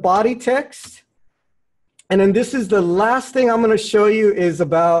delete the body text. And then this is the last thing I'm going to show you is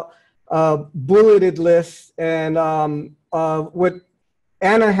about bulleted lists, and what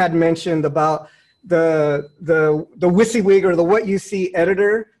Anna had mentioned about the WYSIWYG or the What You See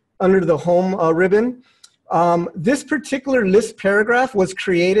editor under the home ribbon. This particular list paragraph was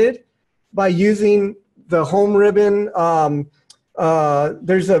created by using the home ribbon.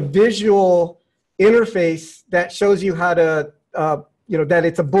 There's a visual interface that shows you how to, that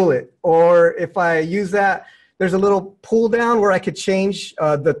it's a bullet. Or if I use that, there's a little pull down where I could change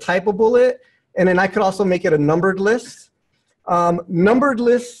the type of bullet. And then I could also make it a numbered list. Numbered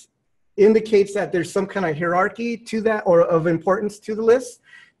lists indicates that there's some kind of hierarchy to that or of importance to the list.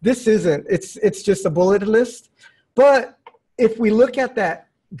 This isn't, it's just a bulleted list. But if we look at that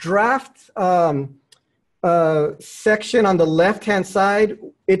draft section on the left-hand side,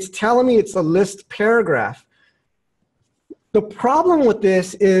 it's telling me it's a list paragraph. The problem with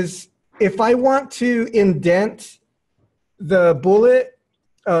this is if I want to indent the bullet,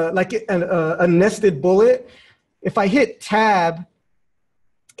 like a nested bullet, if I hit tab,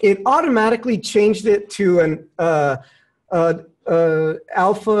 it automatically changed it to a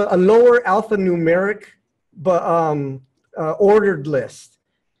lower alphanumeric, but ordered list.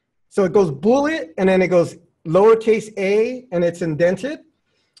 So it goes bullet, and then it goes lowercase a, and it's indented.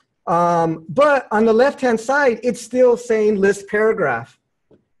 But on the left-hand side, it's still saying list paragraph.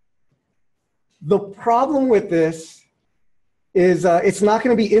 The problem with this is it's not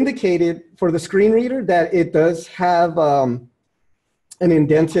going to be indicated for the screen reader that it does have an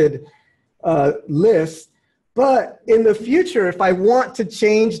indented list. But in the future, if I want to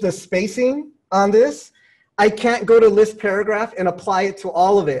change the spacing on this, I can't go to list paragraph and apply it to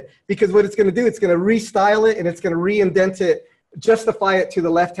all of it, because what it's going to do, it's going to restyle it and it's going to re-indent it, justify it to the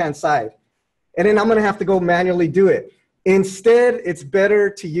left-hand side. And then I'm going to have to go manually do it. Instead, it's better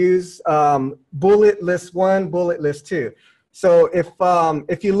to use bullet list 1, bullet list 2. So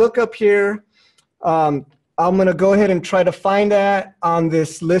if you look up here, I'm going to go ahead and try to find that on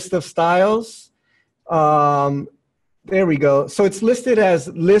this list of styles. There we go. So it's listed as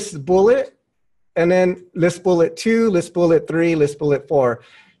list bullet, and then list bullet 2, list bullet 3, list bullet 4.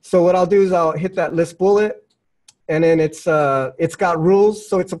 So what I'll do is I'll hit that list bullet, and then it's got rules,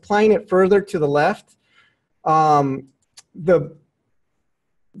 so it's applying it further to the left. The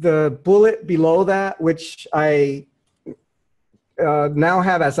bullet below that, which I now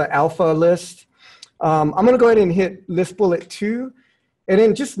have as an alpha list, I'm going to go ahead and hit list bullet 2, and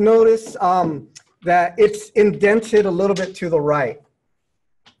then just notice that it's indented a little bit to the right.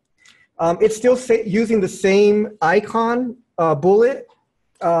 It's still using the same icon bullet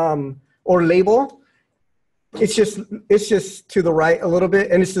or label. It's just to the right a little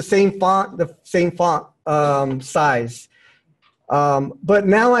bit, and it's the same font size. But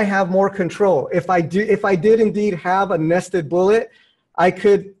now I have more control. If I did indeed have a nested bullet, I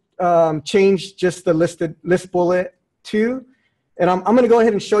could change just the list bullet 2. And I'm going to go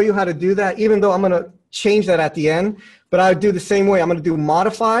ahead and show you how to do that, even though I'm going to change that at the end. But I would do the same way. I'm going to do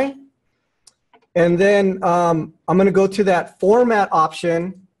modify. And then I'm going to go to that format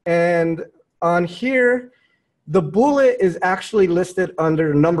option. And on here, the bullet is actually listed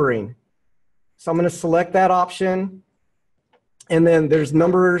under numbering. So I'm going to select that option. And then there's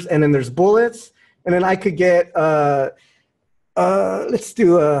numbers, and then there's bullets. And then I could get, let's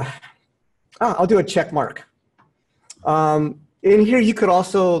do I'll do a check mark. In here, you could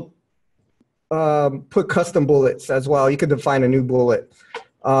also put custom bullets as well. You could define a new bullet.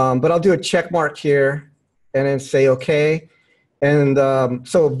 But I'll do a check mark here and then say OK. And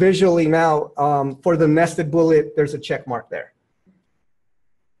so visually now, for the nested bullet, there's a check mark there.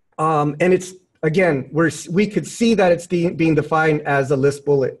 And it's, again, we could see that it's being defined as a list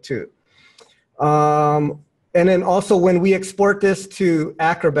bullet too. And then also when we export this to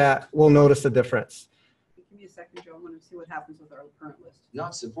Acrobat, we'll notice a difference. Give me a second, Joe. I want to see what happens with our current list.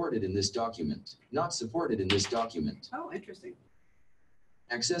 Not supported in this document. Not supported in this document. Oh, interesting.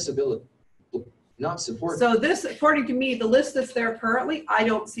 Accessibility. Not supported. So this, according to me, the list that's there currently, I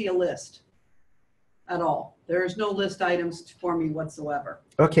don't see a list at all. There is no list items for me whatsoever.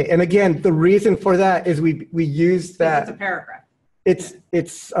 Okay, and again, the reason for that is we use that. It's a paragraph. It's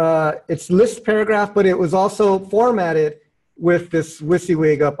list paragraph, but it was also formatted with this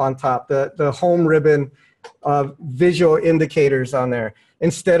WYSIWYG up on top, the home ribbon visual indicators on there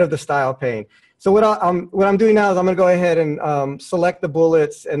instead of the style pane. So what I'm doing now is I'm going to go ahead and select the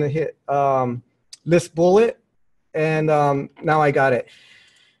bullets and hit list bullet, and now I got it.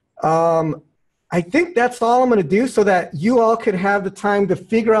 I think that's all I'm going to do so that you all could have the time to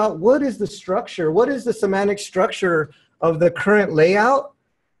figure out what is the structure, what is the semantic structure of the current layout,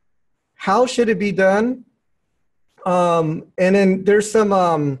 how should it be done, and then there's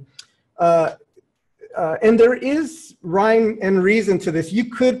some and there is rhyme and reason to this. You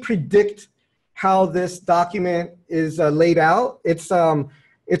could predict how this document is laid out. You don't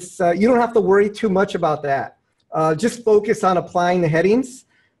have to worry too much about that. Just focus on applying the headings,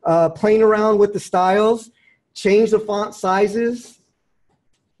 playing around with the styles, change the font sizes.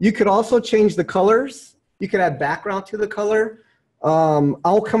 You could also change the colors. You could add background to the color.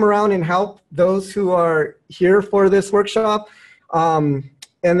 I'll come around and help those who are here for this workshop. And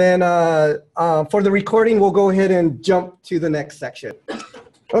then for the recording, we'll go ahead and jump to the next section.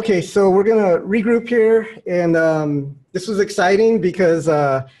 Okay, so we're gonna regroup here. And this was exciting because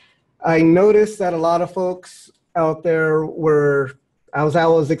I noticed that a lot of folks out there were, as I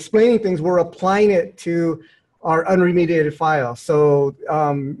was explaining things, were applying it to our unremediated file. So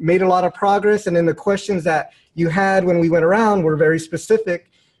made a lot of progress, and then the questions that you had when we went around were very specific.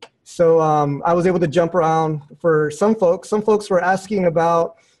 So I was able to jump around for some folks. Some folks were asking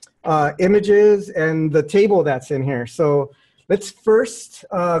about images and the table that's in here. So let's first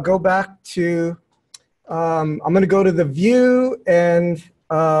go back to, I'm gonna go to the view and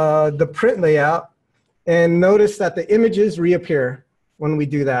the print layout, and notice that the images reappear when we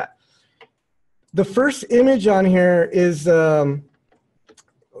do that. The first image on here is, I'm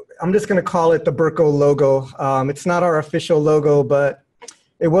just gonna call it the Berkeley logo. It's not our official logo, but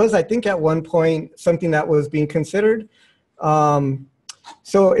it was, I think at one point, something that was being considered.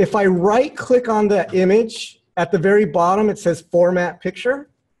 So if I right click on the image, at the very bottom, it says format picture.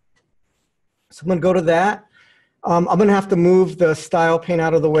 So I'm gonna go to that. I'm gonna have to move the style pane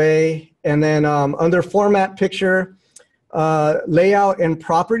out of the way. And then under format picture, layout and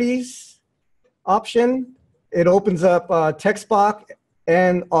properties option, it opens up text box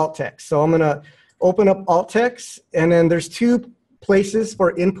and alt text. So I'm gonna open up alt text, and then there's two places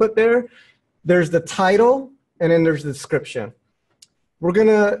for input there. There's the title, and then there's the description. We're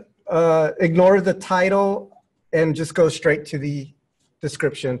gonna ignore the title and just go straight to the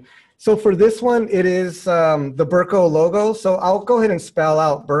description. So for this one, it is the Berkeley logo. So I'll go ahead and spell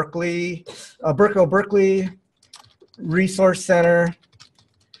out Berkeley, Berkeley Resource Center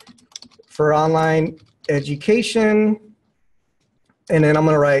for Online Education. And then I'm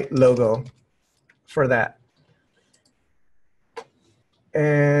gonna write logo for that.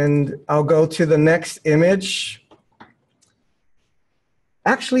 And I'll go to the next image.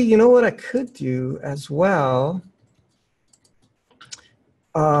 Actually, you know what I could do as well?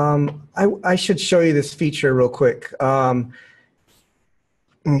 I should show you this feature real quick. Let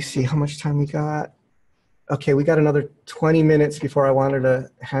me see how much time we got. Okay, we got another 20 minutes before I wanted to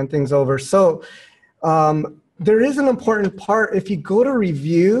hand things over. So there is an important part. If you go to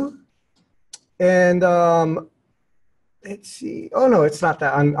review and let's see. Oh no, it's not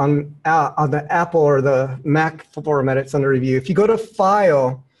that on the Apple or the Mac format. It's under review. If you go to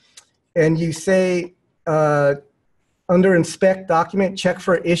File and you say under Inspect Document, check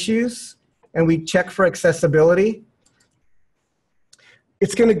for issues, and we check for accessibility,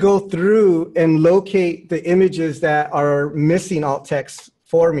 it's going to go through and locate the images that are missing alt text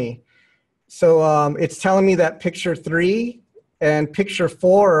for me. So it's telling me that picture 3 and picture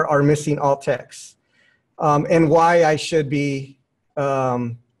 4 are missing alt text. And why I should be,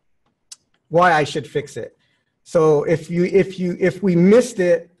 why I should fix it. So if we missed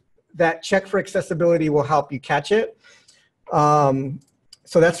it, that check for accessibility will help you catch it.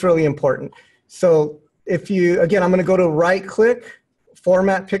 So that's really important. So if you, again, I'm going to go to right click,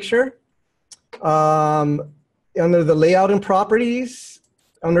 format picture, under the layout and properties,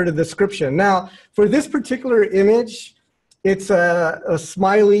 under the description. Now for this particular image, it's a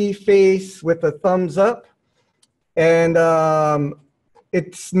smiley face with a thumbs up. And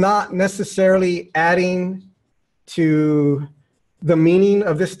it's not necessarily adding to the meaning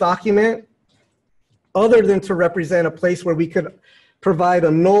of this document, other than to represent a place where we could provide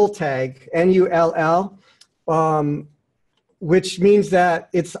a null tag, N-U-L-L, which means that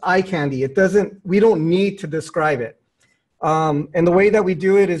it's eye candy. It doesn't, we don't need to describe it. And the way that we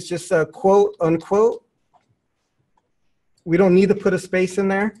do it is just a quote, unquote. We don't need to put a space in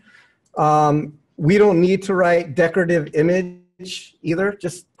there. We don't need to write decorative image either,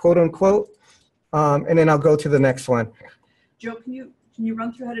 just quote unquote. And then I'll go to the next one. Joe, can you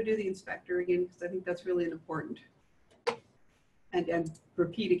run through how to do the inspector again? Because I think that's really important. And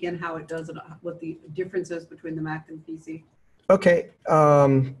repeat again how it does it, what the difference is between the Mac and PC. Okay.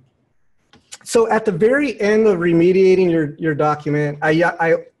 So at the very end of remediating your document,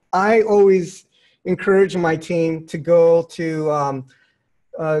 I always encourage my team to go to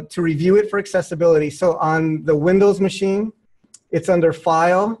review it for accessibility. So on the Windows machine, it's under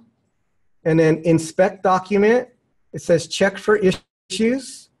File, and then Inspect Document. It says check for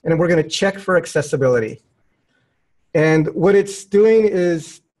issues. and then we're going to check for accessibility. And what it's doing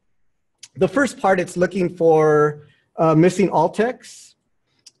is, the first part, it's looking for missing alt text.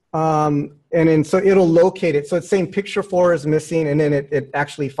 And then so it'll locate it. So it's saying picture 4 is missing, and then it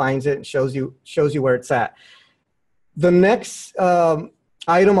actually finds it and shows you where it's at. The next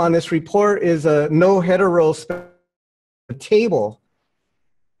item on this report is a no header row table.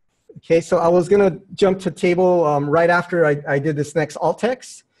 Okay, so I was gonna jump to table right after I did this next alt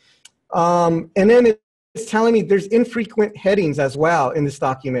text. And then it's telling me there's infrequent headings as well in this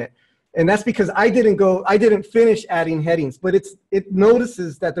document. And that's because I didn't finish adding headings, but it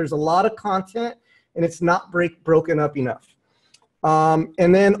notices that there's a lot of content and it's not broken up enough.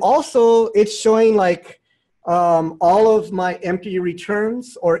 And then also it's showing like all of my empty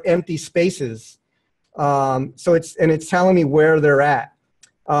returns or empty spaces. So it's telling me where they're at.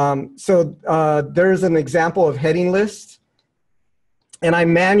 There's an example of heading list, and I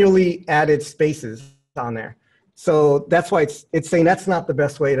manually added spaces on there. So that's why it's saying that's not the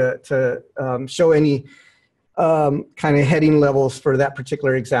best way to show any kind of heading levels for that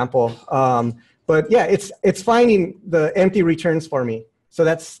particular example. But yeah, it's finding the empty returns for me. So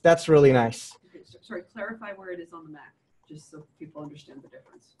that's really nice. Okay, sorry, clarify where it is on the Mac, just so people understand the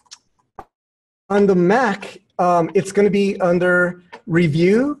difference. On the Mac, it's going to be under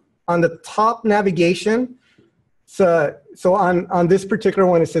Review on the top navigation. So on this particular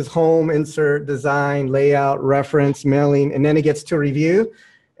one, it says Home, Insert, Design, Layout, Reference, Mailing, and then it gets to Review.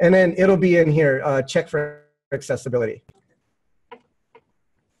 And then it'll be in here, Check for Accessibility.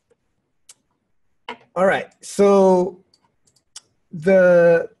 All right, so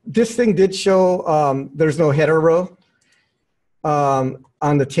this thing did show there's no header row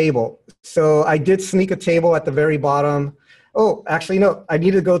on the table. So I did sneak a table at the very bottom. Oh, actually, no, I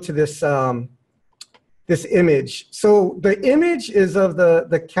need to go to this this image. So the image is of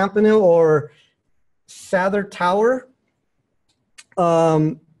the Campanile or Sather Tower.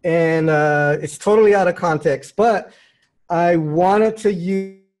 And it's totally out of context, but I wanted to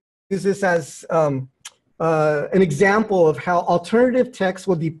use this as an example of how alternative text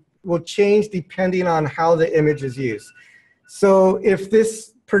will change depending on how the image is used. So if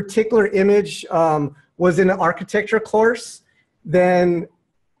this particular image was in an architecture course, then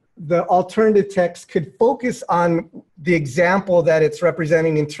the alternative text could focus on the example that it's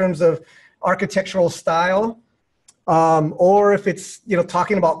representing in terms of architectural style, or if it's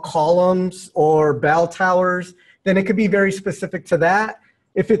talking about columns or bell towers, then it could be very specific to that.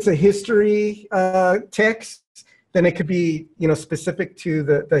 If it's a history text, then it could be specific to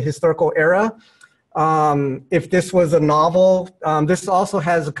the historical era. If this was a novel, this also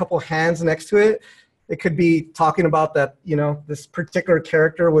has a couple hands next to it. It could be talking about that, this particular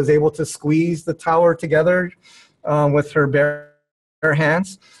character was able to squeeze the tower together with her bare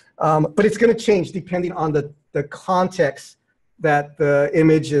hands. But it's going to change depending on the context that the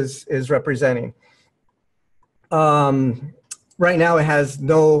image is representing. Right now it has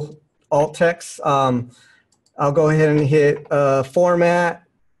no alt text. I'll go ahead and hit Format,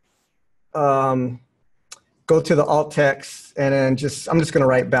 go to the alt text, and then I'm just going to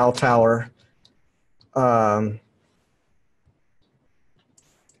write bell tower. Let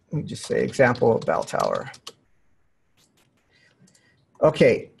me just say example of bell tower.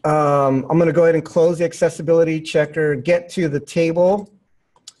 Okay, I'm going to go ahead and close the accessibility checker, get to the table,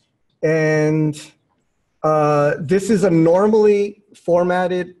 and this is a normally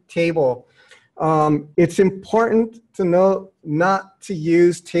formatted table. It's important to note not to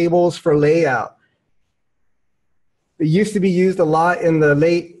use tables for layout. It used to be used a lot in the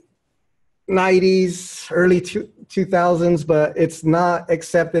late 90s, early 2000s, but it's not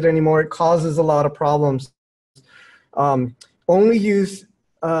accepted anymore. It causes a lot of problems. Only use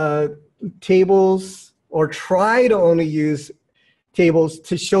tables, or try to only use tables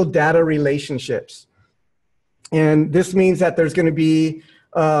to show data relationships. And this means that there's going to be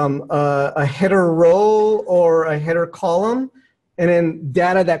a header row or a header column, and then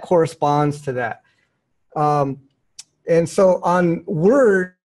data that corresponds to that. And so on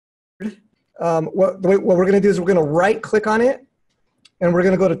Word, what we're going to do is we're going to right click on it, and we're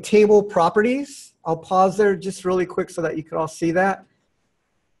going to go to Table Properties. I'll pause there just really quick so that you can all see that.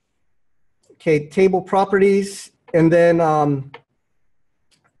 Okay, Table Properties, and then on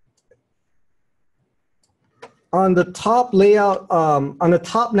the top layout, on the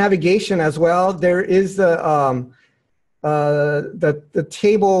top navigation as well, there is the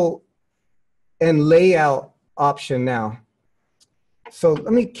table and layout option now. So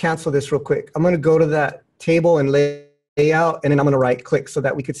let me cancel this real quick. I'm going to go to that table and layout, and then I'm going to right click so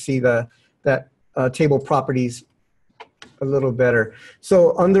that we could see that table properties a little better.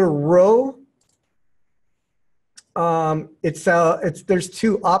 So under row, there's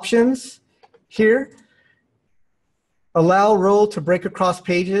two options here. Allow row to break across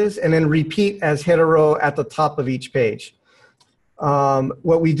pages and then repeat as header row at the top of each page.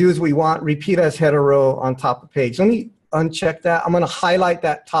 What we do is we want repeat as header row on top of page. Let me uncheck that. I'm going to highlight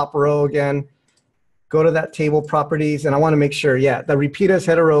that top row again. Go to that table properties, and I want to make sure, yeah, the repeat as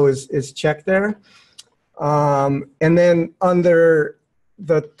header row is checked there. And then under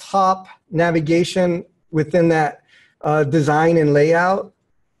the top navigation within that design and layout,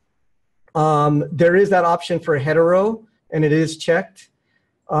 there is that option for header row, and it is checked.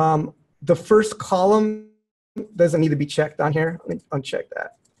 The first column doesn't need to be checked on here. Let me uncheck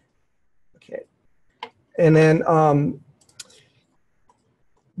that. Okay. And then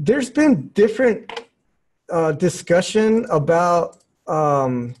there's been different discussion about, let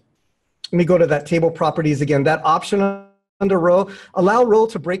me go to that table properties again, that option under row, allow row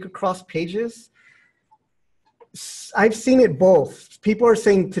to break across pages. I've seen it both. People are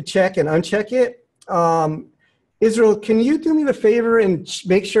saying to check and uncheck it. Israel, can you do me the favor and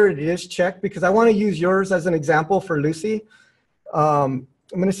make sure it is checked? Because I want to use yours as an example for Lucy. I'm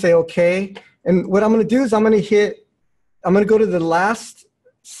going to say okay. And what I'm going to do is I'm going to go to the last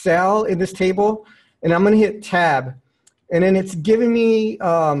cell in this table, and I'm going to hit tab. And then it's giving me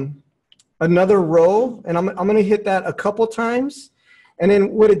another row, and I'm going to hit that a couple times. And then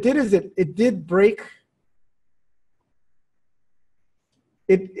what it did is it did break.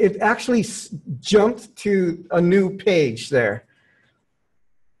 It actually jumped to a new page there.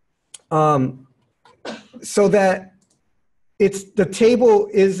 So that the table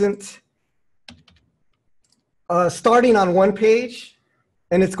isn't starting on one page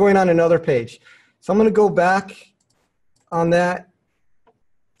and it's going on another page. So I'm going to go back on that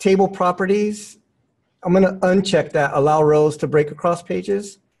table properties. I'm going to uncheck that, allow rows to break across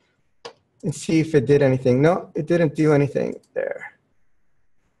pages, and see if it did anything. No, it didn't do anything there.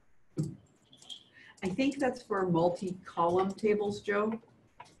 I think that's for multi-column tables, Joe,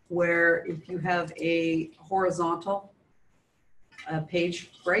 where if you have a horizontal page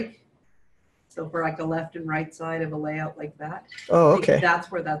break, so for like a left and right side of a layout like that. Oh, okay.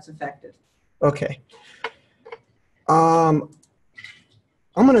 That's where that's affected. Okay. I'm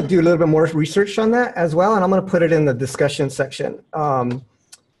going to do a little bit more research on that as well, and I'm going to put it in the discussion section.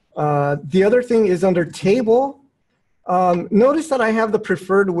 The other thing is under table. Notice that I have the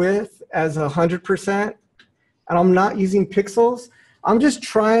preferred width as 100%, and I'm not using pixels. I'm just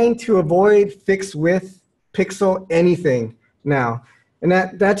trying to avoid fixed width pixel anything now. And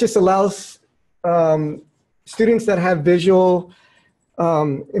that just allows students that have visual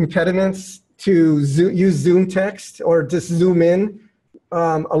impediments to use zoom text or just zoom in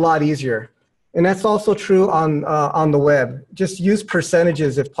a lot easier. And that's also true on the web. Just use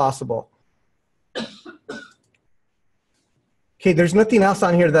percentages if possible. Okay, there's nothing else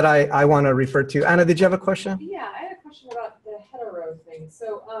on here that I want to refer to. Anna, did you have a question? Yeah, I had a question about the header row thing.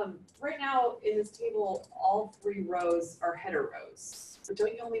 So right now in this table, all 3 rows are header rows. So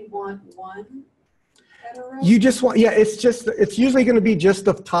don't you only want one header row? You just want, yeah, it's usually going to be just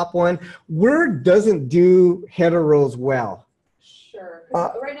the top one. Word doesn't do header rows well. Sure.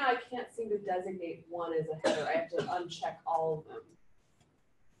 Right now I can't seem to designate one as a header. I have to uncheck all of them.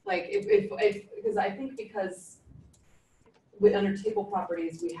 Like because I think under table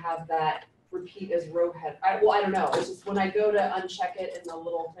properties, we have that repeat as row head. Well, I don't know. It's just when I go to uncheck it in the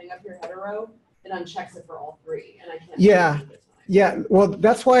little thing up here, header row, it unchecks it for all 3, and I can't. Yeah, yeah. Well,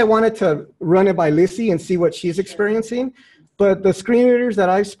 that's why I wanted to run it by Lucy and see what she's experiencing. But the screen readers that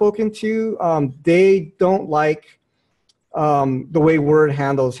I've spoken to, they don't like the way Word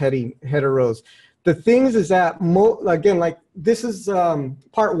handles header rows. The things is that again, like this is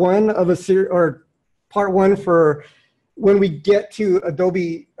part 1 of a series, or part 1 for when we get to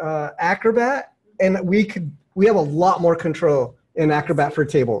Adobe Acrobat, and we have a lot more control in Acrobat for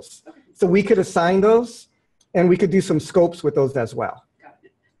tables. So we could assign those, and we could do some scopes with those as well. Got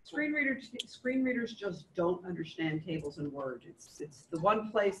it. Screen readers just don't understand tables in Word. It's the one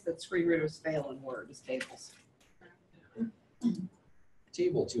place that screen readers fail in Word is tables.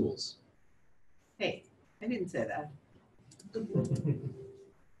 Table tools. Hey, I didn't say that.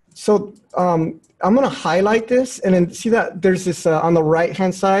 So I'm going to highlight this, and then see that there's this on the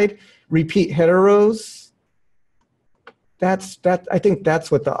right-hand side, repeat header rows. I think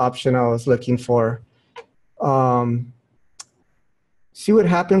that's what the option I was looking for. See what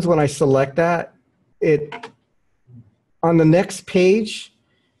happens when I select that? On the next page,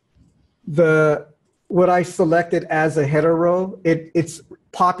 what I selected as a header row, it's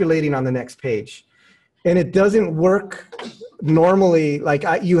populating on the next page. and it doesn't work normally. Like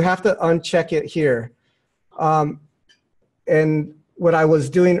you have to uncheck it here. And what I was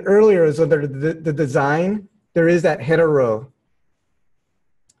doing earlier is under the design, there is that header row.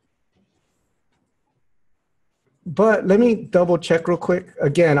 But let me double check real quick.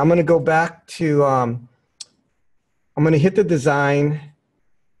 Again, I'm going to go back to, I'm going to hit the design.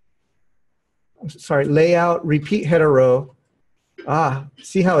 I'm sorry, layout, repeat header row.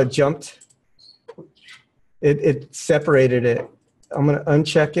 See how it jumped? It separated it. I'm going to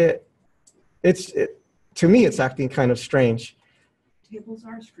uncheck it. To me, it's acting kind of strange. Tables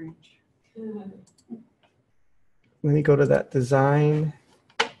are strange. Let me go to that design.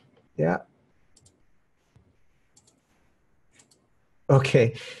 Yeah.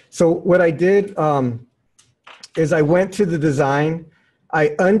 Okay, so what I did is I went to the design,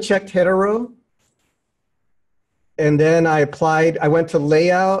 I unchecked header row, and then I went to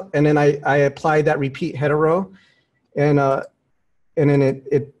layout, and then I applied that repeat header row, and then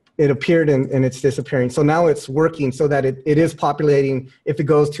it appeared and it's disappearing. So now it's working so that it is populating if it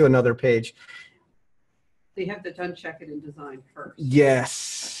goes to another page. They have to uncheck it in design first.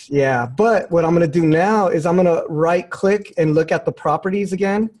 Yes, yeah. But what I'm going to do now is I'm going to right click and look at the properties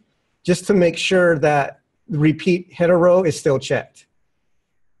again, just to make sure that the repeat header row is still checked,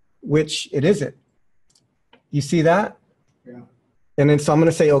 which it isn't. You see that? Yeah. And then so I'm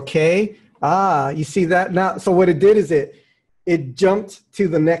going to say, okay. You see that now? So what it did is it jumped to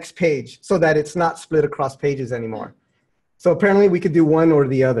the next page so that it's not split across pages anymore. So apparently we could do one or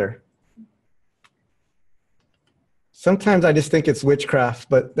the other. Sometimes I just think it's witchcraft,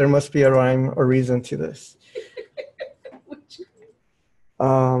 but there must be a rhyme or reason to this.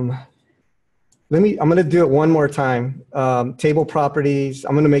 I'm going to do it one more time. Table properties.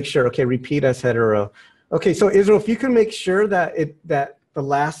 I'm going to make sure. Okay, repeat as header row. Okay, so Israel, if you can make sure that that the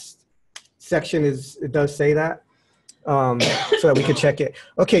last section it does say that, so that we could check it.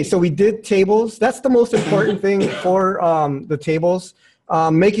 Okay, so we did tables. That's the most important thing for the tables.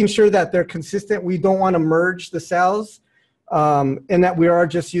 Making sure that they're consistent. We don't want to merge the cells, and that we are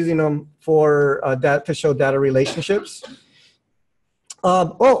just using them for to show data relationships.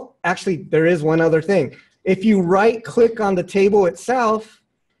 Oh, actually, there is one other thing. If you right click on the table itself,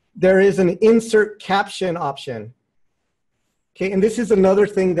 there is an insert caption option. Okay, and this is another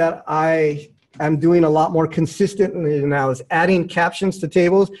thing that I am doing a lot more consistently now, is adding captions to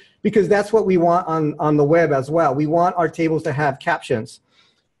tables, because that's what we want on the web as well. We want our tables to have captions.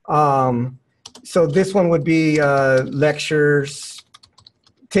 So this one would be lectures,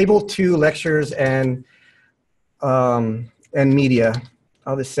 table 2 lectures and media.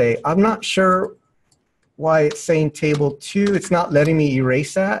 I'll just say, I'm not sure why it's saying table 2. It's not letting me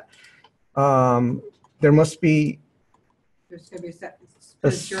erase that. There must be. There's going to be a second,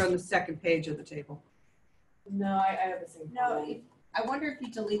 because you're on the second page of the table. No, I have the same problem. No, I wonder if you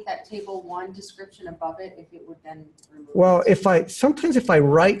delete that table 1 description above it, if it would then remove Well, it. sometimes if I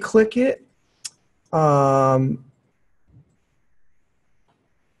right click it, nope,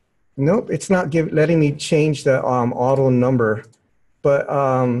 it's not letting me change the auto number. But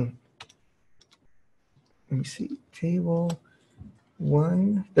let me see, table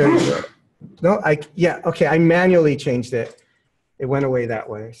 1. There you go. No, okay, I manually changed it. It went away that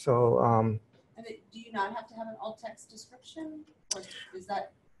way. So And do you not have to have an alt text description? Or is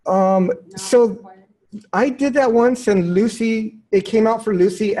that so required? I did that once, and it came out for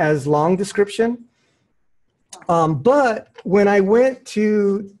Lucy as long description. But when I went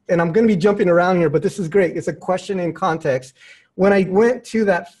to, and I'm going to be jumping around here, but this is great. It's a question in context. When I went to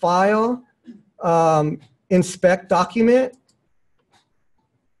that file, inspect document,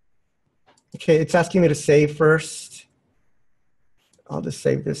 okay, it's asking me to save first. I'll just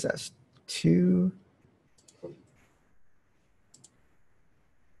save this as 2.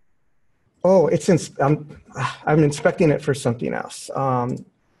 Oh, I'm inspecting it for something else.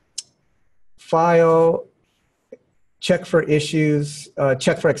 File, check for issues,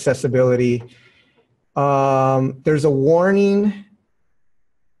 check for accessibility. There's a warning.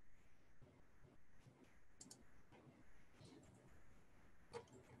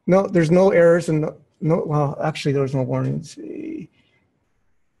 No, there's no errors and well, actually there was no warnings.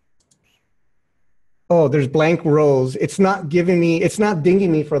 Oh, there's blank rows. It's not dinging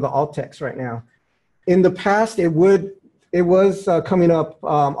me for the alt text right now. In the past, it was coming up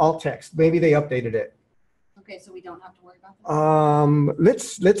alt text. Maybe they updated it. Okay, so we don't have to worry about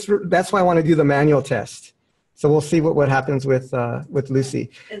that? That's why I want to do the manual test. So we'll see what happens with Lucy.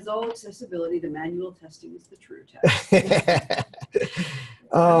 As all accessibility, the manual testing is the true test.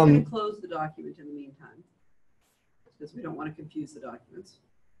 I'm going to close the document in the meantime, because we don't want to confuse the documents.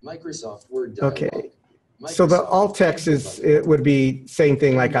 Microsoft Word dialog. Okay. So the alt text it would be same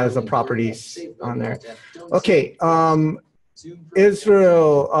thing like as the properties on there. Okay,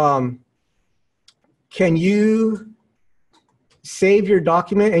 Israel, can you save your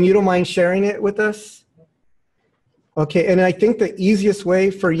document and you don't mind sharing it with us? Okay, and I think the easiest way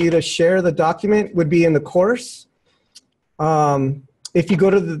for you to share the document would be in the course. If you go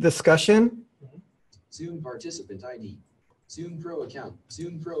to the discussion. Zoom participant ID. Zoom Pro account.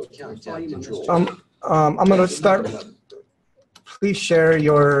 Zoom Pro account tab control. I'm going to start. Please share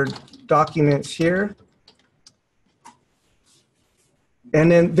your documents here. And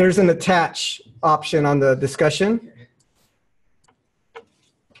then there's an attach option on the discussion.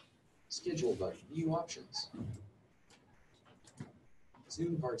 Schedule button. View options.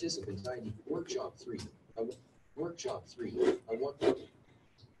 Zoom participant ID. Workshop 3. Workshop 3.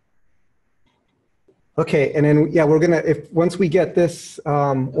 Okay, and then yeah, we're gonna once we get this,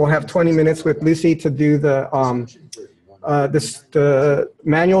 we'll have 20 minutes with Lucy to do the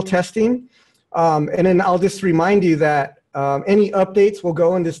manual testing, and then I'll just remind you that any updates will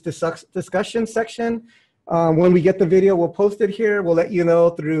go in this discussion section. When we get the video, we'll post it here. We'll let you know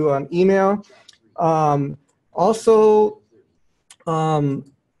through an email. Also,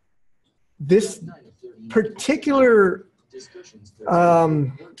 this particular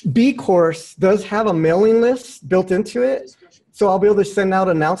B course does have a mailing list built into it, so I'll be able to send out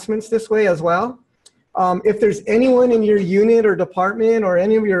announcements this way as well. If there's anyone in your unit or department or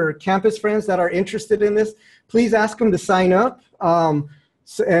any of your campus friends that are interested in this, please ask them to sign up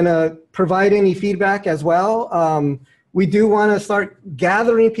and provide any feedback as well. We do want to start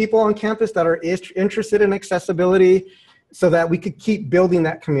gathering people on campus that are interested in accessibility so that we could keep building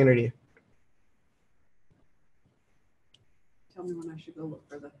that community. Tell me when I should go look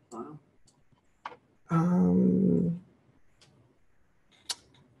for the file.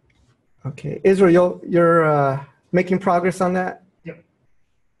 Okay, Israel, you're making progress on that? Yep.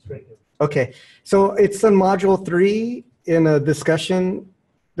 It's right there. Okay, so it's on module 3 in a discussion.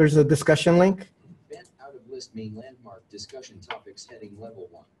 There's a discussion link. Bent out of list main landmark discussion topics heading level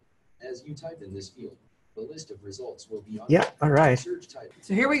 1. As you type in this field, the list of results will be on. Yeah, all right. Search type.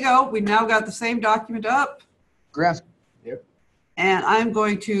 So here we go. We now got the same document up. Graph. And I'm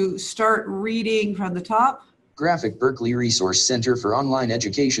going to start reading from the top. Graphic Berkeley Resource Center for Online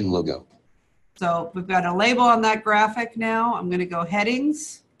Education logo. So we've got a label on that graphic now. I'm going to go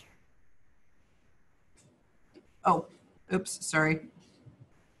headings. Oh, oops, sorry.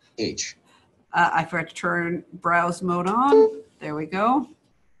 H. I forgot to turn browse mode on. There we go.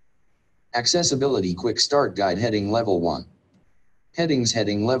 Accessibility Quick Start Guide heading level 1. Headings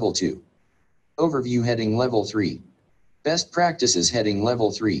heading level 2. Overview heading level 3. Best Practices heading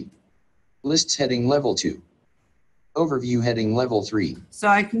level 3. Lists heading level 2. Overview heading level 3. So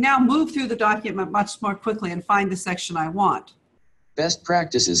I can now move through the document much more quickly and find the section I want. Best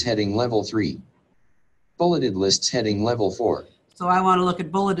Practices heading level 3. Bulleted Lists heading level 4. So I want to look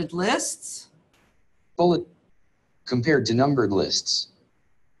at bulleted lists. Bullet compared to numbered lists.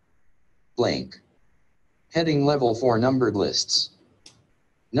 Blank. Heading level 4 Numbered lists.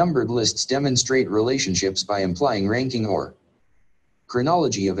 Numbered lists demonstrate relationships by implying ranking or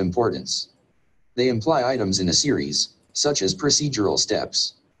chronology of importance. They imply items in a series, such as procedural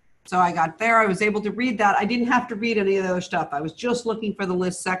steps. So I got there. I was able to read that. I didn't have to read any of the other stuff. I was just looking for the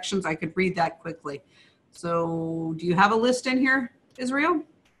list sections. I could read that quickly. So do you have a list in here, Israel?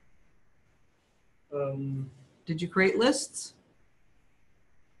 Did you create lists?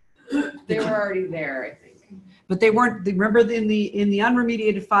 They were already there, I think. But they weren't, remember in the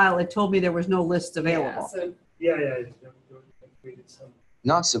unremediated file, it told me there was no lists available. Yeah, so Yeah. I created some.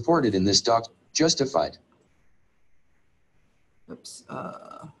 Not supported in this doc. Justified. Oops.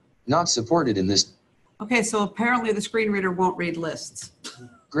 Not supported in this. Okay, so apparently the screen reader won't read lists.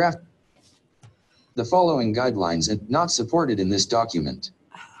 Graph. The following guidelines and not supported in this document.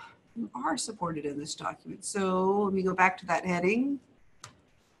 You are supported in this document. So let me go back to that heading.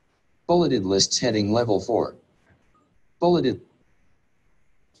 Bulleted lists heading level 4. Bulleted.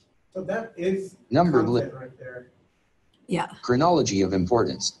 So that is Numbered content right there. Yeah. Chronology of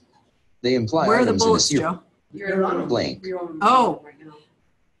importance. They imply Where are the items in a bullets, series. Joe? you're on Blank. you're on Oh. right now.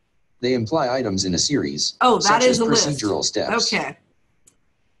 They imply items in a series. Oh, that such is as a list. procedural steps. Okay.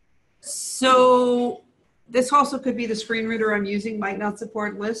 So this also could be the screen reader I'm using might not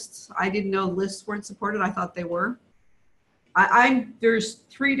support lists. I didn't know lists weren't supported. I thought they were. There's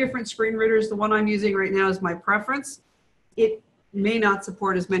 3 different screen readers. The one I'm using right now is my preference. It may not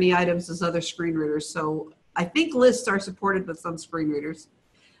support as many items as other screen readers. So I think lists are supported with some screen readers.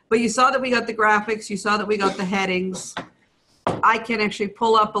 But you saw that we got the graphics. You saw that we got the headings. I can actually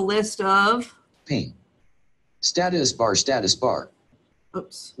pull up a list of. Pane. Status bar.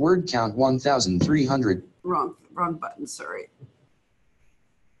 Oops, Word count 1,300. wrong button, sorry.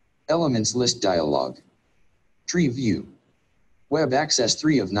 Elements list dialog. Tree view. Web access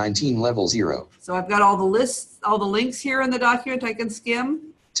 3 of 19 level 0. So I've got all the lists, all the links here in the document I can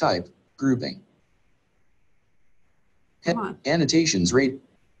skim. Type, grouping. Come on. Annotations rate.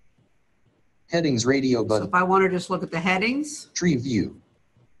 Headings radio So button. if I want to just look at the headings, Tree view.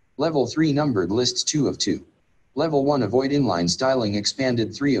 Level 3 numbered lists 2 of 2. Level 1 avoid inline styling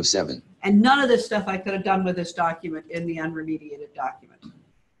expanded 3 of 7. and none of this stuff I could have done with this document in the unremediated document.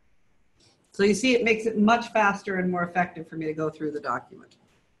 So you see, it makes it much faster and more effective for me to go through the document.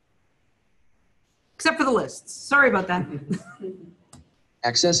 Except for the lists. Sorry about that.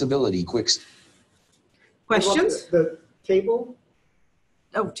 Accessibility quicks. Questions? The table?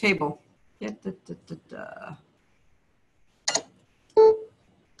 Oh, table. Yeah,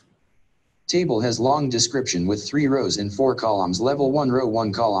 Table has long description with 3 rows and 4 columns. Level 1 row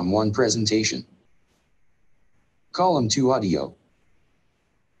 1 column 1 presentation. Column 2 audio.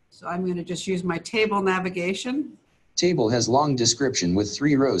 So I'm going to just use my table navigation. Table has long description with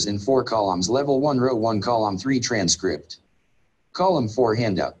 3 rows and 4 columns. Level 1 row 1 column 3 transcript. Column 4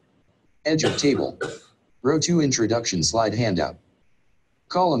 handout. Edge of table. Row 2 introduction slide handout.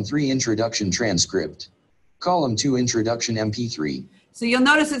 Column 3 introduction transcript. Column 2 introduction MP3. So you'll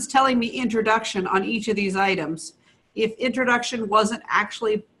notice it's telling me introduction on each of these items. If introduction wasn't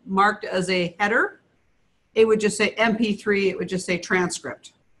actually marked as a header, it would just say MP3, it would just say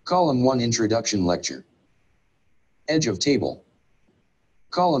transcript. Column 1 introduction lecture. Edge of table.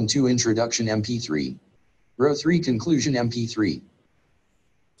 Column 2 introduction MP3. Row 3 conclusion MP3.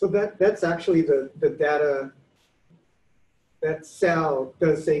 So that's actually the data. That cell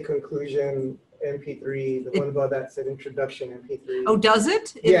does say conclusion MP3. The one above that said introduction MP3. Oh, does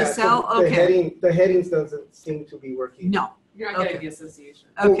it? In the cell? So Okay. the headings doesn't seem to be working. No. You're not getting the association.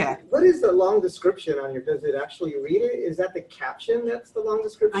 So Okay. what is the long description on here? Does it actually read it? Is that the caption that's the long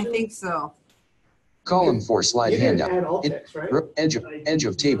description? I think so. Column 4 slide You didn't handout. add alt text, right? Edge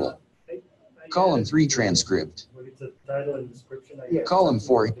of table. Column 3 transcript. When it's a title and description, I Yeah. Column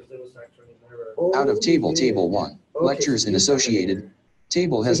 4 because there was actually an error. Oh, out of table you did. table 1. Okay, Lectures so and you associated.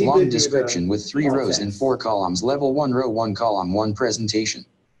 Table has he long did do the description with 3 alt rows and text. 4 columns. Level 1 row 1 column 1 presentation.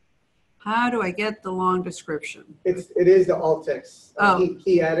 How do I get the long description? It is the alt text. Oh.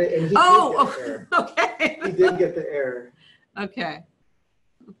 He added and he did get the Oh, error. okay. He did get the error. Okay.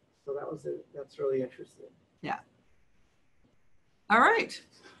 So that was it. That's really interesting. All right.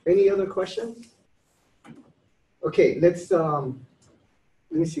 Any other questions? Okay, let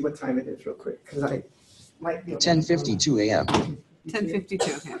me see what time it is real quick because I might be 10:52 a.m. 10:52. Okay. Do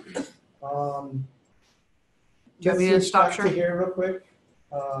you let's want me to switch stop back to sharing? here real quick.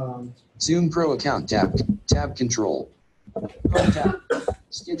 Zoom Pro account tab control. Home tab.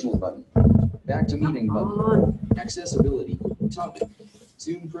 Schedule button. Back to meeting button. Accessibility. Topic.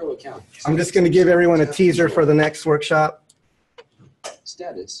 Zoom Pro account. I'm just going to give everyone a teaser for the next workshop.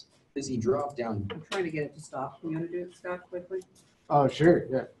 Status. Busy drop down. I'm trying to get it to stop. You want to do it, Scott, quickly? Oh, sure.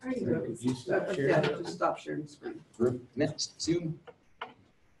 Yeah. There you go. Could you stop Yeah, sharing? just stop sharing the screen. Zoom.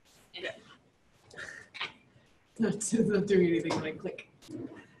 Not doing anything when I click.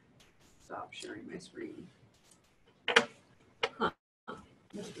 Stop sharing my screen.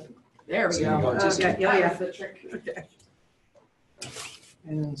 There we go. Okay, yeah, yeah. That's the trick. Okay.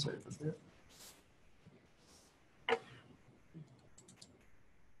 And sorry about that.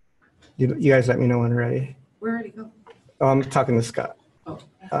 You guys let me know when you're ready. Where did it go? I'm talking to Scott.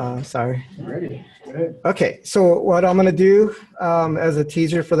 Oh. Sorry. Ready. Good. Okay, so what I'm going to do as a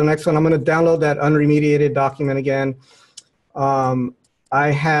teaser for the next one, I'm going to download that unremediated document again. I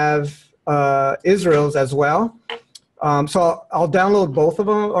have Israel's as well. So I'll download both of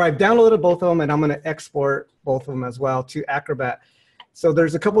them, or I've downloaded both of them, and I'm going to export both of them as well to Acrobat. So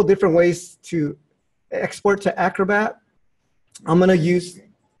there's a couple different ways to export to Acrobat. I'm going to use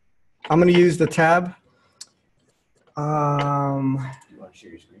the tab. You want to share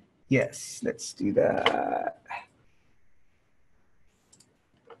your screen? Yes, let's do that.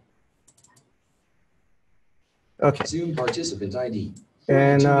 Okay, Zoom participant ID.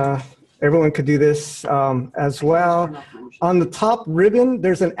 and everyone could do this as well. On the top ribbon,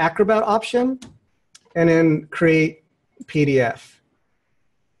 there's an Acrobat option, and then create PDF.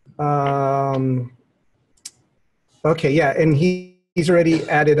 Okay, yeah, and he's already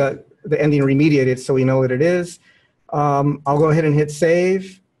added the ending remediated, so we know what it is. I'll go ahead and hit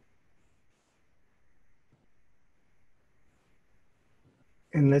save.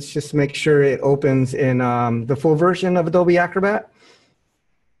 And let's just make sure it opens in the full version of Adobe Acrobat.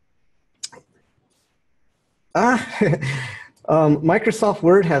 Microsoft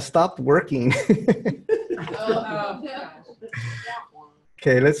Word has stopped working. Oh, gosh.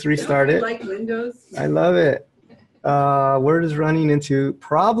 Okay, let's restart it. Like Windows. I love it. Word is running into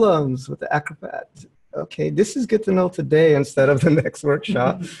problems with the Acrobat. Okay, this is good to know today instead of the next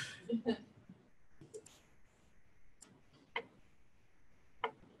workshop.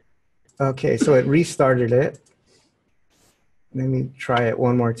 Okay, so it restarted it. Let me try it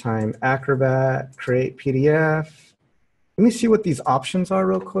one more time. Acrobat, create PDF. Let me see what these options are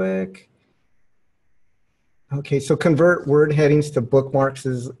real quick. Okay, so convert Word headings to bookmarks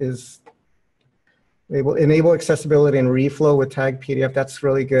is enable accessibility and reflow with tag PDF. That's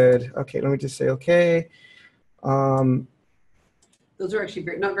really good. Okay, let me just say okay. Those are actually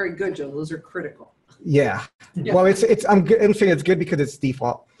not very good, Joe. Those are critical. Yeah. Yeah. Well, I'm saying it's good because it's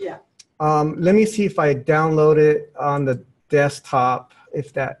default. Yeah. Let me see if I download it on the desktop,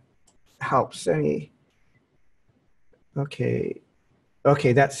 if that helps any. Okay.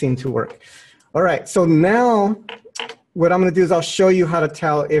 Okay, that seemed to work. All right, so now what I'm going to do is I'll show you how to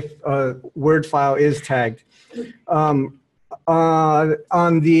tell if a Word file is tagged. On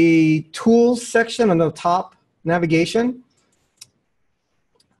the tools section on the top navigation,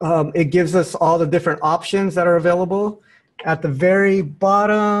 it gives us all the different options that are available. At the very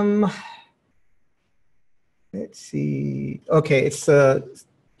bottom, let's see. Okay, it's the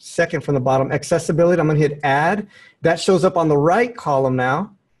second from the bottom, accessibility. I'm going to hit add. That shows up on the right column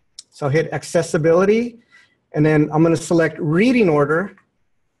now. So I'll hit accessibility, and then I'm going to select reading order,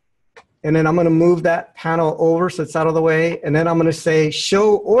 and then I'm going to move that panel over so it's out of the way, and then I'm going to say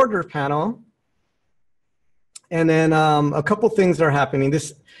show order panel, and then a couple things are happening.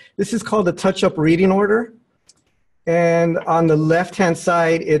 This is called the touch-up reading order, and on the left-hand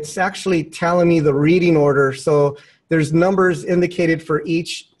side, it's actually telling me the reading order. So there's numbers indicated for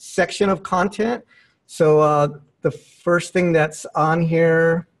each section of content. So the first thing that's on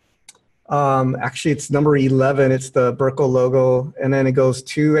here, actually, it's number 11. It's the Berkeley logo. And then it goes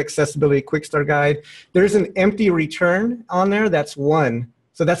to Accessibility Quick Start Guide. There's an empty return on there. That's 1.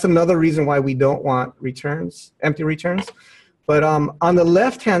 So that's another reason why we don't want returns, empty returns. But on the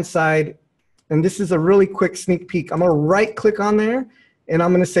left-hand side, and this is a really quick sneak peek, I'm going to right-click on there, and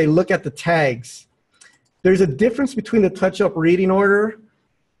I'm going to say, look at the tags. There's a difference between the touch-up reading order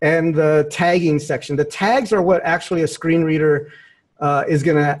and the tagging section. The tags are what actually a screen reader is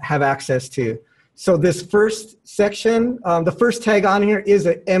going to have access to. So this first section, the first tag on here is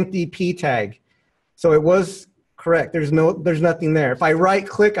an empty P tag. So it was correct. There's nothing there. If I right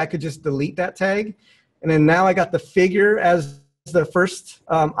click, I could just delete that tag. And then now I got the figure as the first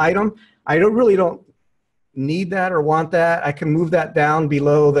item. I really don't need that or want that. I can move that down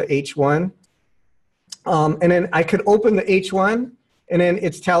below the H1. And then I could open the H1, and then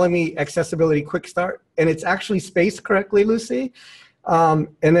it's telling me accessibility quick start, and it's actually spaced correctly, Lucy. And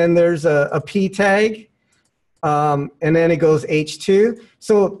then there's a P tag, and then it goes H2.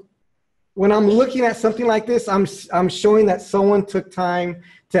 So when I'm looking at something like this, I'm showing that someone took time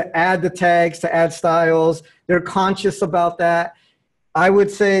to add the tags, to add styles. They're conscious about that. I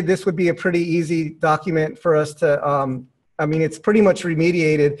would say this would be a pretty easy document for us to, I mean, it's pretty much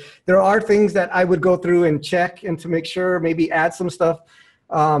remediated. There are things that I would go through and check and to make sure, maybe add some stuff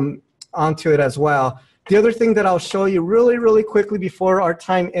onto it as well. The other thing that I'll show you really, really quickly before our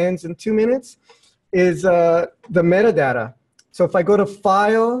time ends in 2 minutes is the metadata. So if I go to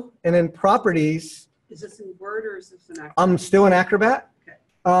File and then Properties. Is this in Word or is this in Acrobat? I'm still in Acrobat.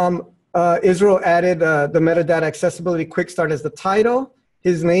 Okay. Israel added the metadata accessibility quick start as the title.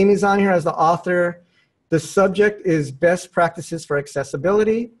 His name is on here as the author. The subject is best practices for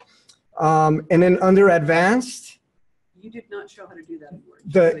accessibility. And then under advanced. You did not show how to do that in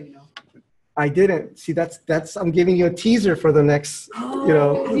Word, so you know. I didn't. See, that's I'm giving you a teaser for the next, you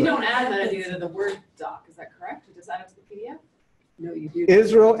know. You don't add metadata to the Word doc, is that correct? You just add it to the PDF? No, you do.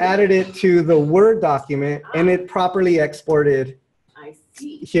 Israel added it to the Word document, and it properly exported I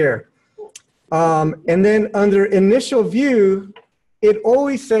see. here. And then under initial view, it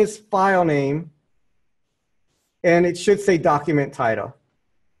always says file name, and it should say document title.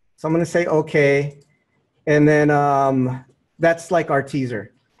 So I'm going to say OK, and then that's like our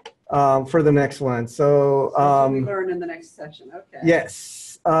teaser for the next one. So we learn in the next session. Okay.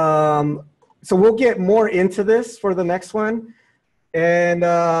 yes. So we'll get more into this for the next one. And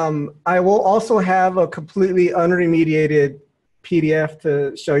I will also have a completely unremediated PDF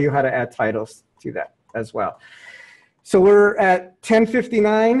to show you how to add titles to that as well. So we're at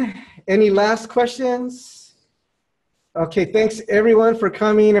 10:59. Any last questions? Okay, thanks everyone for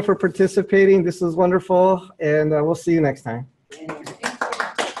coming and for participating. This was wonderful, and we'll see you next time.